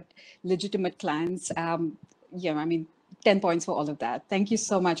beneficiaries, but legitimate clients. Yeah, I mean, 10 points for all of that. Thank you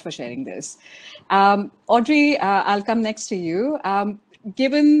so much for sharing this. Audrey, I'll come next to you.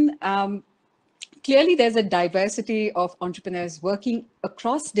 Given clearly, there's a diversity of entrepreneurs working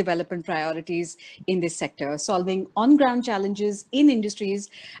across development priorities in this sector, solving on-ground challenges in industries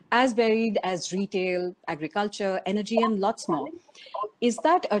as varied as retail, agriculture, energy, and lots more. Is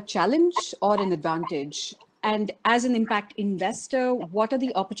that a challenge or an advantage? And as an impact investor, what are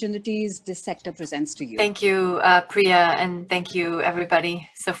the opportunities this sector presents to you? Thank you, Priya, and thank you, everybody,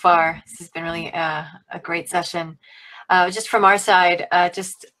 so far. This has been really a great session. Just from our side,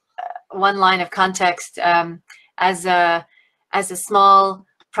 just one line of context, as a small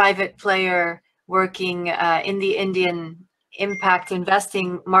private player working in the Indian impact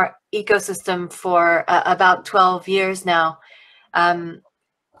investing ecosystem for about 12 years now,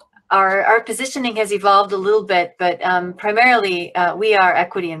 our positioning has evolved a little bit, but primarily we are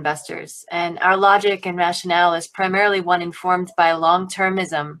equity investors, and our logic and rationale is primarily one informed by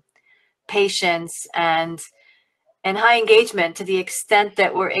long-termism, patience, and high engagement to the extent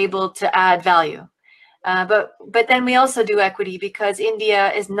that we're able to add value. But then we also do equity because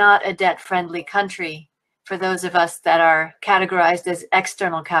India is not a debt-friendly country for those of us that are categorized as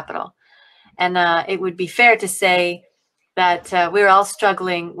external capital. And it would be fair to say that we're all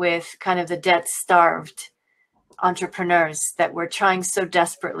struggling with kind of the debt-starved entrepreneurs that we're trying so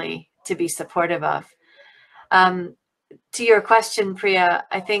desperately to be supportive of. To your question, Priya,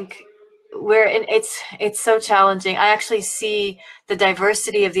 I think it's so challenging. I actually see the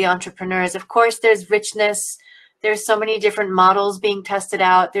diversity of the entrepreneurs. Of course, there's richness. There's so many different models being tested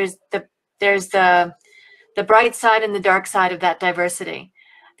out. There's the bright side and the dark side of that diversity.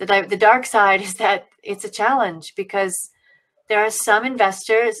 The dark side is that it's a challenge because there are some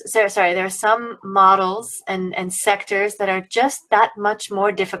investors, there are some models and sectors that are just that much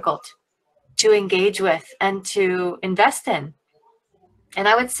more difficult to engage with and to invest in. And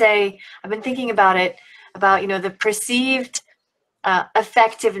I would say, I've been thinking about it, about, the perceived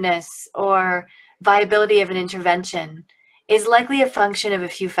effectiveness or viability of an intervention is likely a function of a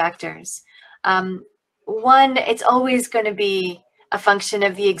few factors. One, it's always going to be a function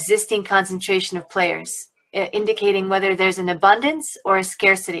of the existing concentration of players, indicating whether there's an abundance or a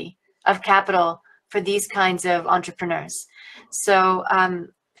scarcity of capital for these kinds of entrepreneurs. So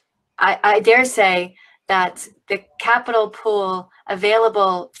I dare say that the capital pool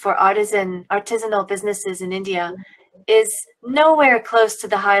available for artisanal businesses in India is nowhere close to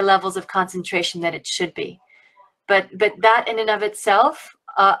the high levels of concentration that it should be. But that in and of itself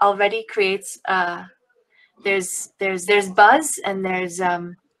already creates there's buzz, and there's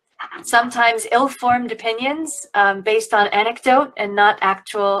sometimes ill-formed opinions based on anecdote and not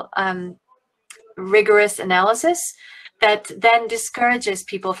actual rigorous analysis that then discourages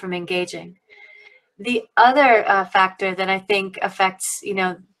people from engaging. The other factor that I think affects,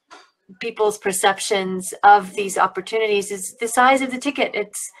 people's perceptions of these opportunities is the size of the ticket.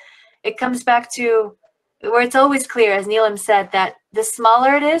 It comes back to where it's always clear, as Neelam said, that the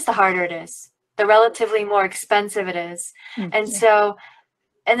smaller it is, the harder it is, the relatively more expensive it is. And so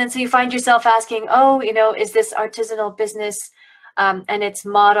you find yourself asking, is this artisanal business and its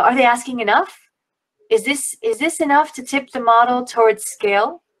model, are they asking enough? Is this enough to tip the model towards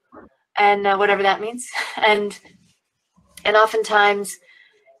scale? And whatever that means. And oftentimes,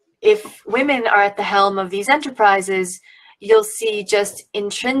 if women are at the helm of these enterprises, you'll see just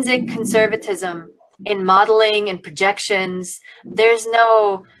intrinsic conservatism in modeling and projections. There's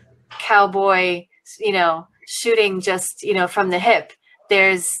no cowboy, shooting just, from the hip.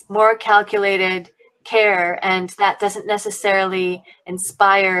 There's more calculated care, and that doesn't necessarily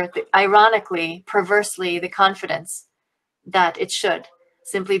inspire, ironically, perversely, the confidence that it should,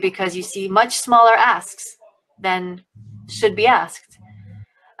 simply because you see much smaller asks than should be asked.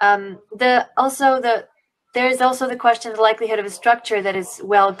 There's also the question of the likelihood of a structure that is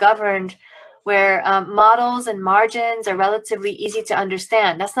well governed, where models and margins are relatively easy to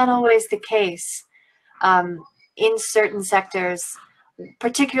understand. That's not always the case in certain sectors,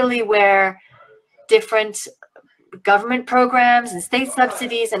 particularly where different government programs and state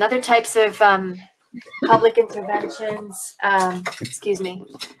subsidies and other types of public interventions,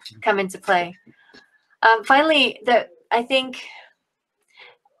 come into play. Finally, I think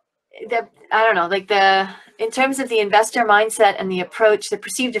in terms of the investor mindset and the approach, the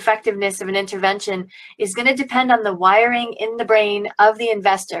perceived effectiveness of an intervention is going to depend on the wiring in the brain of the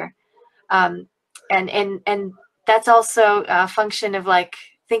investor, and that's also a function of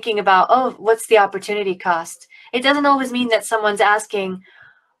thinking about, what's the opportunity cost? It doesn't always mean that someone's asking,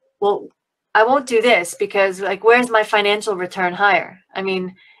 well, I won't do this because where's my financial return higher? I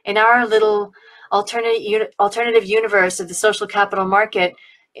mean, in our little alternative universe of the social capital market,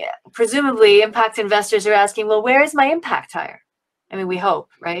 presumably impact investors are asking, well, where is my impact higher? I mean, we hope,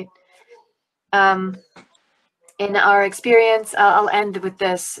 right? In our experience, I'll end with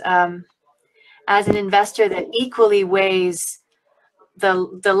this, as an investor that equally weighs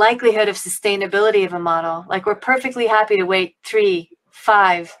the likelihood of sustainability of a model. We're perfectly happy to wait 3,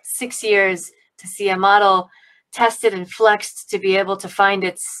 5, 6 years to see a model tested and flexed to be able to find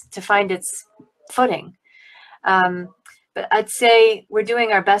its footing. But I'd say we're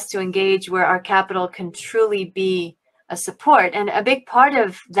doing our best to engage where our capital can truly be a support. And a big part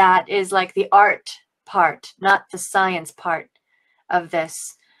of that is the art part, not the science part of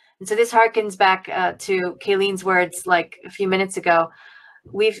this. And so this harkens back to Kayleen's words a few minutes ago.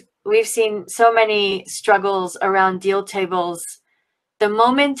 We've seen so many struggles around deal tables. The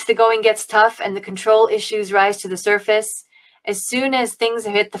moment the going gets tough and the control issues rise to the surface, as soon as things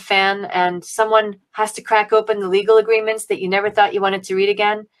have hit the fan and someone has to crack open the legal agreements that you never thought you wanted to read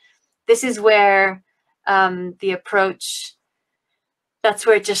again, this is where the approach, that's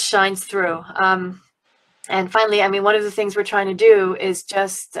where it just shines through. And finally, I mean, one of the things we're trying to do is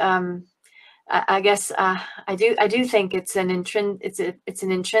just, I do think it's an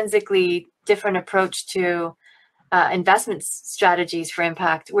intrinsically different approach to investment strategies for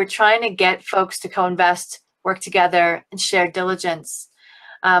impact. We're trying to get folks to co-invest, work together, and share diligence.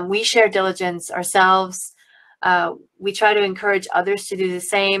 We share diligence ourselves. We try to encourage others to do the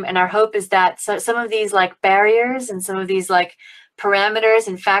same. And our hope is that some of these barriers and some of these parameters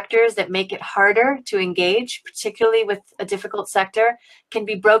and factors that make it harder to engage, particularly with a difficult sector, can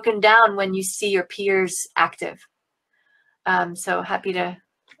be broken down when you see your peers active. So happy to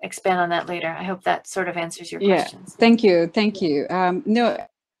expand on that later. I hope that sort of answers your questions. Thank you. Thank you. No, in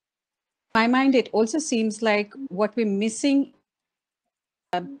my mind, it also seems like what we're missing,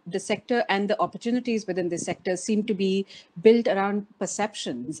 the sector and the opportunities within the sector seem to be built around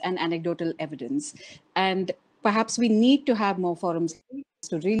perceptions and anecdotal evidence. And perhaps we need to have more forums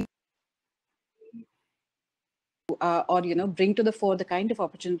to really or bring to the fore the kind of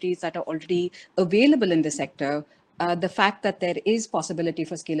opportunities that are already available in the sector, the fact that there is possibility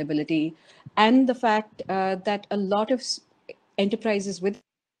for scalability, and the fact that a lot of enterprises with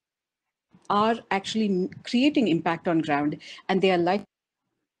are actually creating impact on ground, and they are like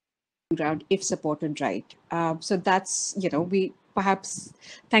ground if supported right. So that's, we perhaps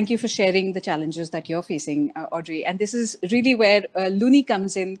thank you for sharing the challenges that you're facing, Audrey. And this is really where Looney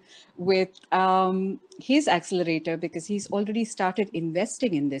comes in with his accelerator, because he's already started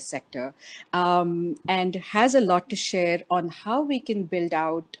investing in this sector and has a lot to share on how we can build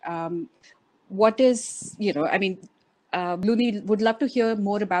out what is, Looney, would love to hear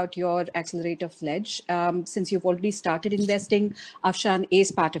more about your accelerator Fledge. Since you've already started investing, Afshan is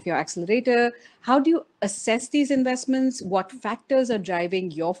part of your accelerator. How do you assess these investments? What factors are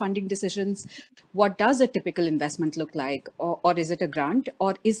driving your funding decisions? What does a typical investment look like? Or is it a grant?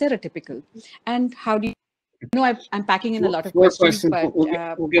 Or is there a typical? And how do you, I'm packing in a lot of questions, but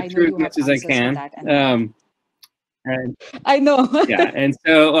we'll get through as much as I can. I know. Yeah, and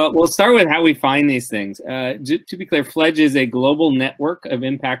so we'll start with how we find these things. To be clear, Fledge is a global network of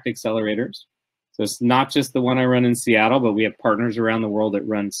impact accelerators. So it's not just the one I run in Seattle, but we have partners around the world that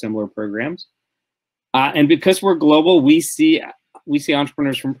run similar programs. And because we're global, we see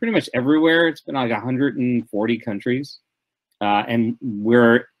entrepreneurs from pretty much everywhere. It's been like 140 countries. And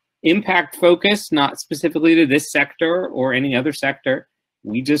we're impact focused, not specifically to this sector or any other sector.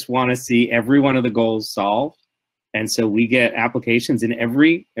 We just want to see every one of the goals solved. And so we get applications in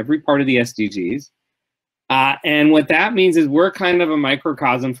every part of the SDGs. And what that means is we're kind of a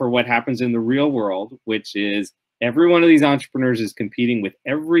microcosm for what happens in the real world, which is every one of these entrepreneurs is competing with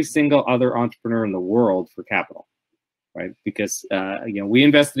every single other entrepreneur in the world for capital, right? Because we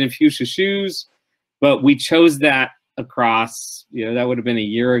invested in Fuchsia Shoes, but we chose that across, that would have been a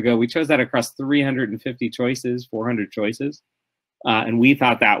year ago. We chose that across 350 choices, 400 choices. And we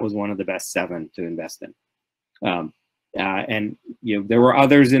thought that was one of the best 7 to invest in. And there were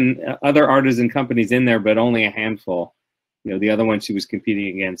other artisan companies in there, but only a handful. The other ones she was competing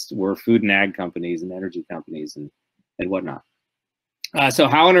against were food and ag companies and energy companies and whatnot. So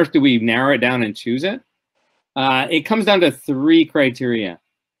how on earth do we narrow it down and choose it? It comes down to 3 criteria: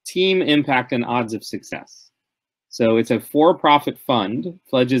 team, impact, and odds of success. So it's a for-profit fund.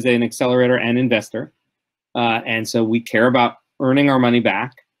 Fledge is an accelerator and investor. And so we care about earning our money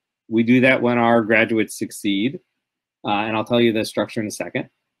back. We do that when our graduates succeed, and I'll tell you the structure in a second.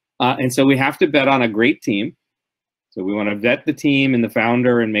 And so we have to bet on a great team. So we want to vet the team and the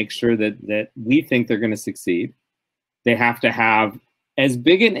founder and make sure that we think they're going to succeed. They have to have as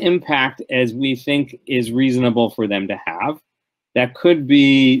big an impact as we think is reasonable for them to have. That could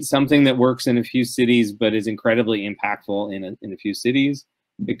be something that works in a few cities but is incredibly impactful in a few cities.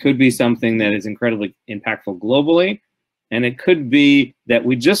 It could be something that is incredibly impactful globally. And it could be that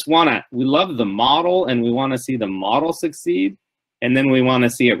we love the model and we want to see the model succeed. And then we want to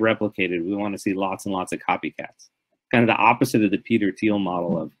see it replicated. We want to see lots and lots of copycats. Kind of the opposite of the Peter Thiel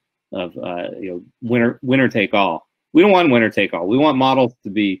model of winner take all. We don't want winner take all. We want models to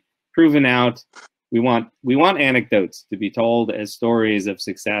be proven out. We want anecdotes to be told as stories of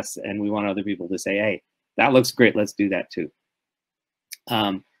success. And we want other people to say, hey, that looks great. Let's do that too.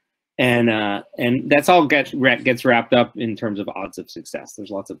 And that's all gets wrapped up in terms of odds of success. There's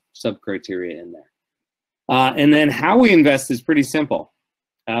lots of sub-criteria in there. And then how we invest is pretty simple.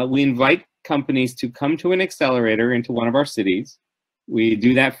 We invite companies to come to an accelerator into one of our cities. We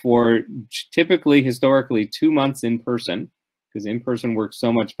do that for typically, historically, 2 months in person, because in person works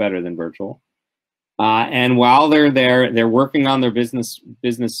so much better than virtual. And while they're there, they're working on their business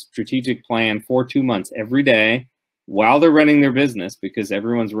strategic plan for 2 months every day, while they're running their business, because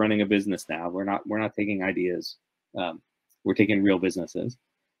everyone's running a business now. We're not taking ideas. We're taking real businesses.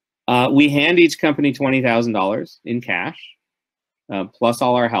 We hand each company $20,000 in cash, plus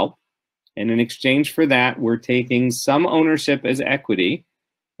all our help. And in exchange for that, we're taking some ownership as equity,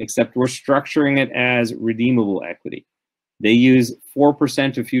 except we're structuring it as redeemable equity. They use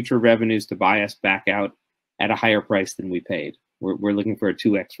 4% of future revenues to buy us back out at a higher price than we paid. We're looking for a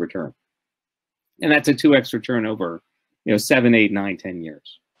 2x return. And that's a 2x return over 7, 8, 9, 10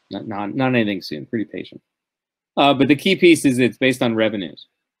 years. Not anything soon, pretty patient. But the key piece is it's based on revenues.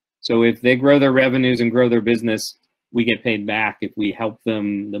 So if they grow their revenues and grow their business, we get paid back. If we help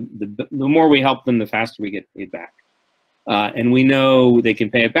them, the more we help them, the faster we get paid back. And we know they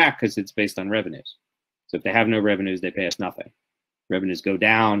can pay it back because it's based on revenues. So if they have no revenues, they pay us nothing. Revenues go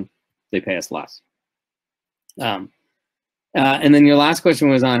down, they pay us less. And then your last question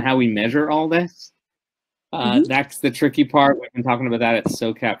was on how we measure all this. That's the tricky part. We've been talking about that at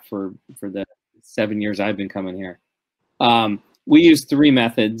SOCAP for the 7 years I've been coming here. We use 3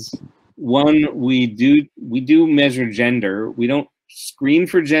 methods. One, we do measure gender. We don't screen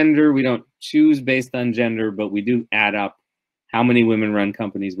for gender. We don't choose based on gender, but we do add up how many women-run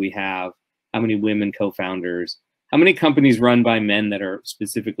companies we have, how many women co-founders, how many companies run by men that are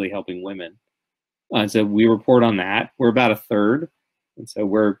specifically helping women. So we report on that. We're about 1/3, and so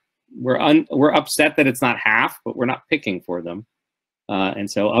we're upset that it's not half, but we're not picking for them. And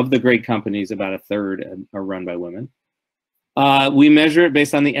so of the great companies, about 1/3 are run by women. We measure it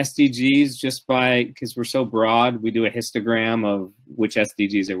based on the SDGs, just because we're so broad. We do a histogram of which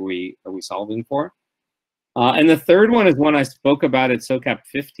SDGs are we solving for. And the third one is one I spoke about at SOCAP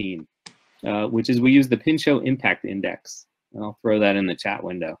 15, which is we use the Pinchot Impact Index. And I'll throw that in the chat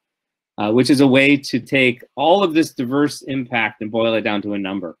window, which is a way to take all of this diverse impact and boil it down to a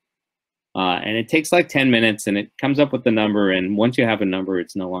number. And it takes like 10 minutes, and it comes up with the number. And once you have a number,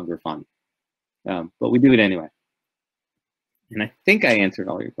 it's no longer fun. But we do it anyway. And I think I answered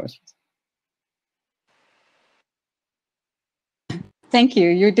all your questions. Thank you.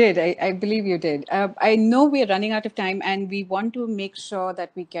 You did. I believe you did. I know we're running out of time, and we want to make sure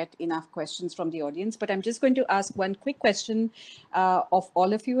that we get enough questions from the audience. But I'm just going to ask one quick question of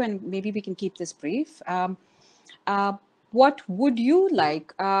all of you, and maybe we can keep this brief. What would you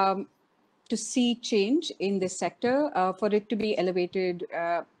like to see change in this sector for it to be elevated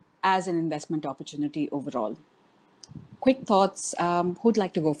as an investment opportunity overall? Quick thoughts. Who'd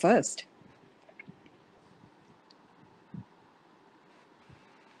like to go first?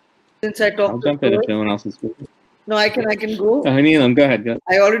 Since I talked, I'll jump in if no one else is speaking. No, I can go. Neelam, go ahead.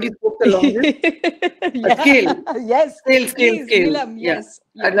 I already spoke the longest. Scale. Yes. Scale. Neelam, yeah. yes.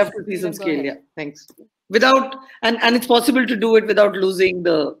 I'd love to see some scale. Yeah. Thanks. Without and it's possible to do it without losing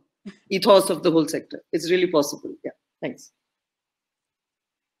the ethos of the whole sector. It's really possible. Yeah. Thanks.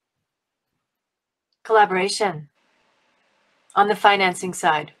 Collaboration on the financing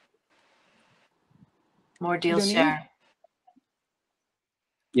side. More deals share.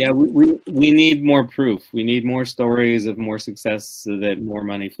 Yeah, we need more proof. We need more stories of more success so that more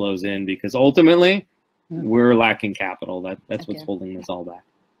money flows in, because ultimately we're lacking capital. That's what's holding us all back.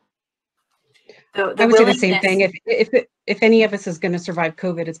 I would say the same thing. If any of us is going to survive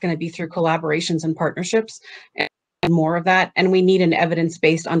COVID, it's going to be through collaborations and partnerships, and more of that. And we need an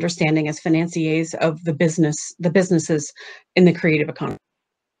evidence-based understanding as financiers of the businesses in the creative economy.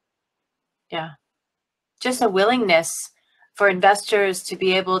 Yeah, just a willingness for investors to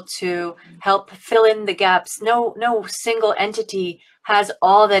be able to help fill in the gaps. No single entity has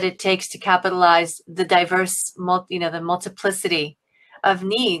all that it takes to capitalize the diverse, the multiplicity of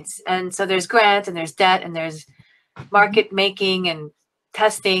needs. And so there's grant and there's debt and there's market making and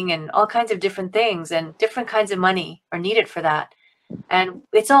testing and all kinds of different things, and different kinds of money are needed for that. And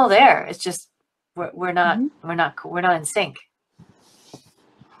it's all there. It's just we're not in sync.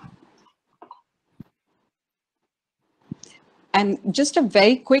 And just a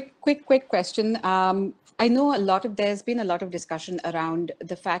very quick question. I know there's been a lot of discussion around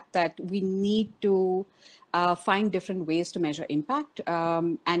the fact that we need to find different ways to measure impact,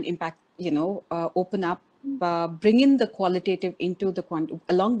 and impact, open up, bring in the qualitative into the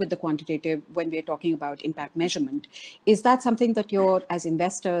along with the quantitative when we're talking about impact measurement. Is that something that you're, as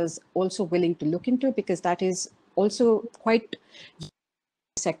investors, also willing to look into? Because that is also quite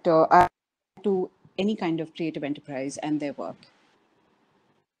sector to any kind of creative enterprise and their work.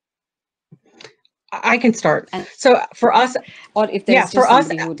 I can start. So for us, or if there's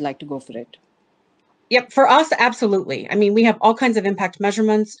somebody who would like to go for it. Yep, for us, absolutely. I mean, we have all kinds of impact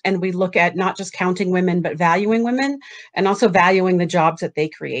measurements, and we look at not just counting women, but valuing women, and also valuing the jobs that they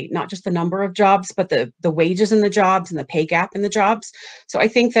create, not just the number of jobs, but the wages in the jobs and the pay gap in the jobs. So I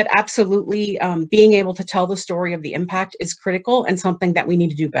think that absolutely being able to tell the story of the impact is critical and something that we need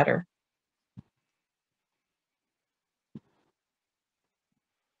to do better.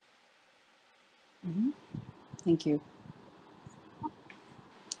 Thank you.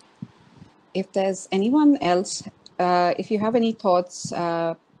 If there's anyone else, if you have any thoughts,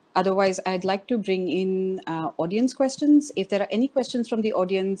 otherwise I'd like to bring in audience questions. If there are any questions from the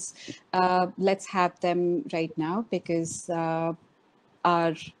audience, let's have them right now, because our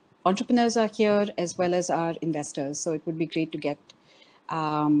entrepreneurs are here as well as our investors. So it would be great to get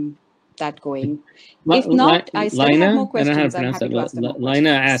that going. If not, I still have more questions. I'm happy to ask them more questions.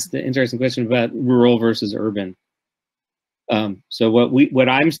 Lina asked an interesting question about rural versus urban. So what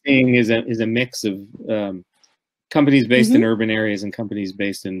I'm seeing is a mix of companies based in urban areas and companies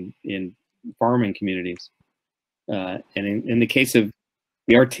based in farming communities. And in the case of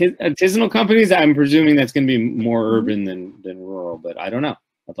The artisanal companies, I'm presuming that's going to be more urban than rural, but I don't know.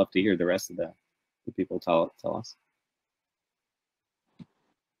 I'd love to hear the rest of the people tell us.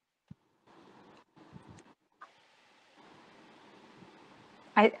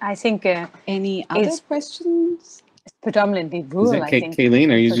 I think any other questions? It's predominantly rural. I think,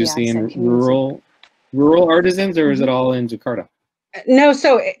 Kayleen, are you just seeing rural artisans, or is it all in Jakarta? No,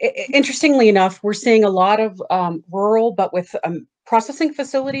 so interestingly enough, we're seeing a lot of rural, but with processing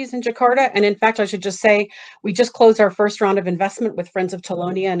facilities in Jakarta. And in fact, I should just say, we just closed our first round of investment with Friends of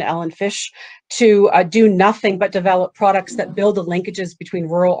Talonia and Ellen Fish to do nothing but develop products that build the linkages between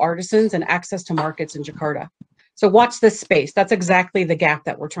rural artisans and access to markets in Jakarta. So watch this space. That's exactly the gap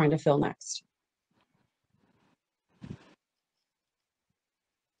that we're trying to fill next.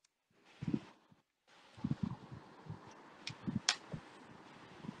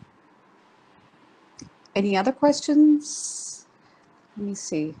 Any other questions? Let me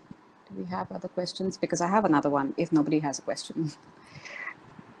see. Do we have other questions? Because I have another one if nobody has a question.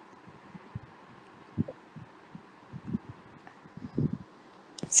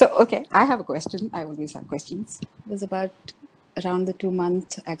 So, okay, I have a question. I always have questions. It was about around the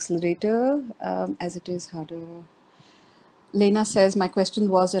 2-month accelerator, as it is harder. Lena says, my question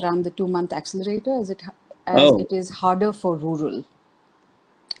was around the 2-month accelerator, as it is harder for rural.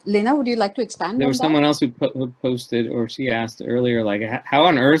 Lena, would you like to expand on that? There was someone else who posted, or she asked earlier, like, how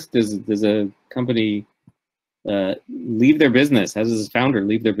on earth does a company leave their business? How does a founder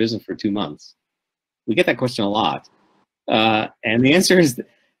leave their business for 2 months? We get that question a lot. And the answer is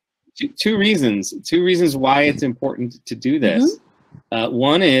two reasons why it's important to do this.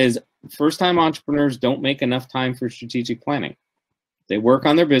 One is first-time entrepreneurs don't make enough time for strategic planning. They work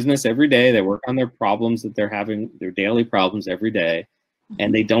on their business every day. They work on their problems that they're having, their daily problems every day.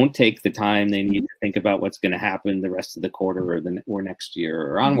 And they don't take the time they need to think about what's going to happen the rest of the quarter or next year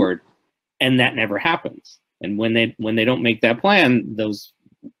or onward, and that never happens. And when they don't make that plan,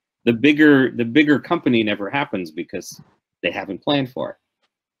 the bigger company never happens because they haven't planned for it.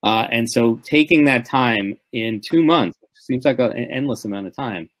 And so taking that time in 2 months, which seems like an endless amount of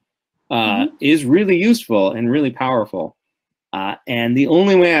time, is really useful and really powerful. And the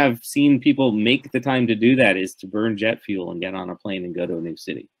only way I've seen people make the time to do that is to burn jet fuel and get on a plane and go to a new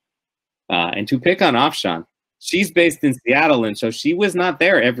city. And to pick on Afshan, she's based in Seattle, and so she was not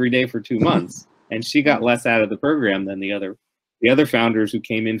there every day for 2 months, and she got less out of the program than the other founders who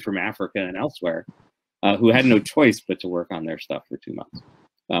came in from Africa and elsewhere, who had no choice but to work on their stuff for 2 months.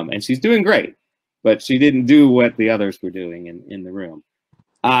 And she's doing great, but she didn't do what the others were doing in the room.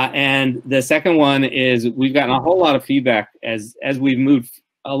 And the second one is we've gotten a whole lot of feedback as we've moved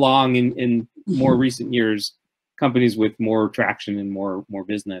along in more recent years, companies with more traction and more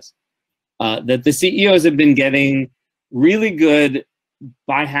business, that the CEOs have been getting really good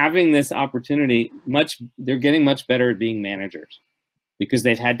by having this opportunity. They're getting much better at being managers because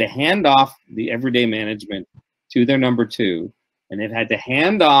they've had to hand off the everyday management to their number two, and they've had to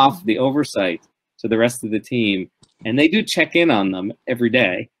hand off the oversight to the rest of the team. And they do check in on them every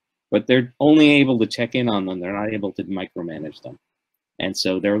day, but they're only able to check in on them. They're not able to micromanage them. And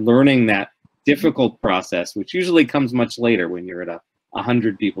so they're learning that difficult process, which usually comes much later when you're at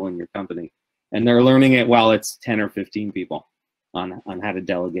 100 people in your company. And they're learning it while it's 10 or 15 people on how to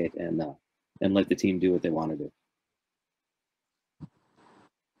delegate and let the team do what they want to do.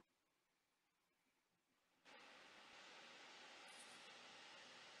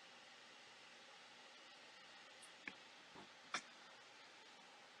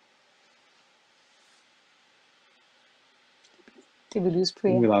 Did we lose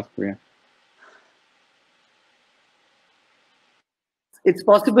Priya? We lost Priya. It's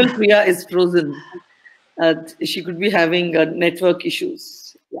possible Priya is frozen. She could be having network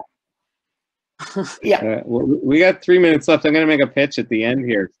issues. Yeah. Well, we got 3 minutes left. I'm going to make a pitch at the end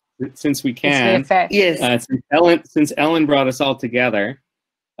here, since we can. Yes. Since Ellen brought us all together,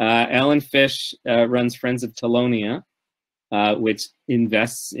 Ellen Fish runs Friends of Talonia, which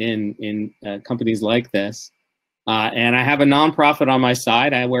invests in companies like this. And I have a nonprofit on my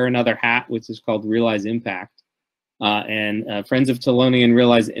side. I wear another hat, which is called Realize Impact. And Friends of Talonia and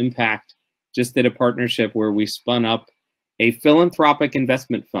Realize Impact just did a partnership where we spun up a philanthropic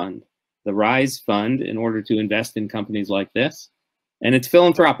investment fund, the RISE Fund, in order to invest in companies like this. And it's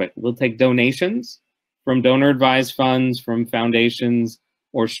philanthropic. We'll take donations from donor-advised funds, from foundations,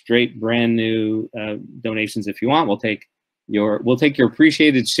 or straight brand new donations if you want. We'll take your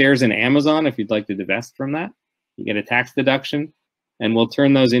appreciated shares in Amazon if you'd like to divest from that. You get a tax deduction, and we'll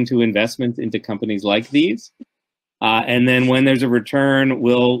turn those into investments into companies like these. And then when there's a return,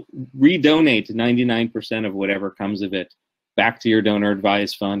 we'll redonate 99% of whatever comes of it back to your donor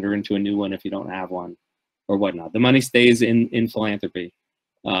advised fund or into a new one if you don't have one or whatnot. The money stays in philanthropy,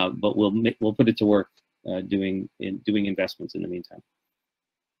 but we'll put it to work doing investments in the meantime.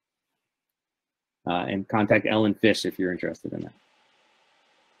 And contact Ellen Fish if you're interested in that.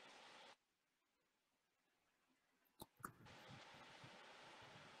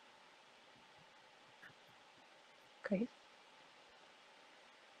 Great.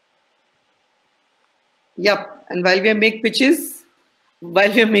 Yep. And while we are making pitches,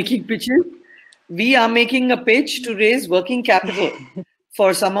 we are making a pitch to raise working capital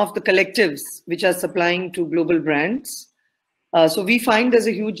for some of the collectives which are supplying to global brands. So we find there's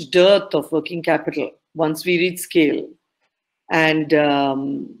a huge dearth of working capital once we reach scale. And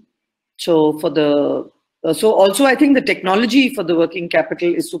so also I think the technology for the working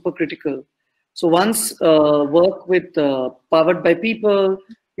capital is super critical. So once work with Powered by People,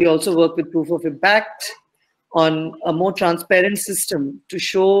 we also work with Proof of Impact on a more transparent system to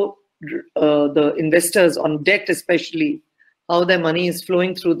show the investors on debt especially how their money is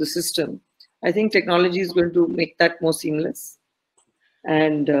flowing through the system. I think technology is going to make that more seamless.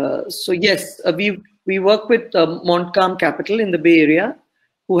 And so yes, we work with Montcalm Capital in the Bay Area,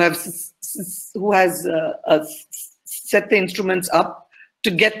 who has set the instruments up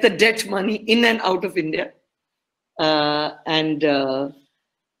to get the debt money in and out of India.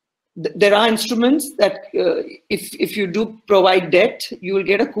 There are instruments that if you do provide debt, you will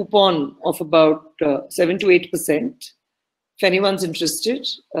get a coupon of about 7 to 8%. If anyone's interested,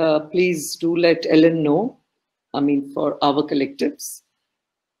 please do let Ellen know, for our collectives.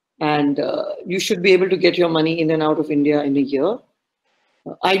 And you should be able to get your money in and out of India in a year.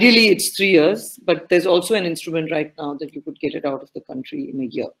 Ideally, it's 3 years, but there's also an instrument right now that you could get it out of the country in a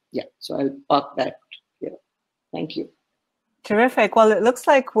year. Yeah, so I'll park that here. Thank you. Terrific. Well, it looks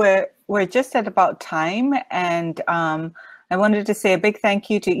like we're just at about time, and I wanted to say a big thank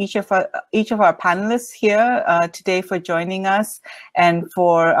you to each of our panelists here today for joining us and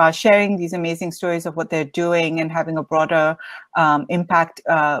for sharing these amazing stories of what they're doing and having a broader impact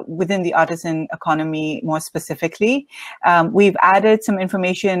within the artisan economy more specifically. We've added some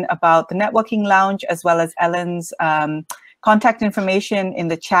information about the networking lounge as well as Ellen's contact information in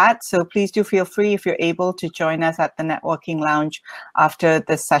the chat. So please do feel free if you're able to join us at the networking lounge after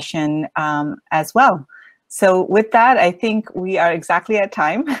the session as well. So with that, I think we are exactly at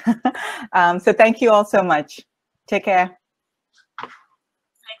time. So thank you all so much. Take care.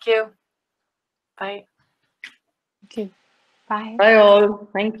 Thank you. Bye. Thank you. Bye. Bye all.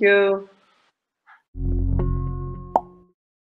 Thank you.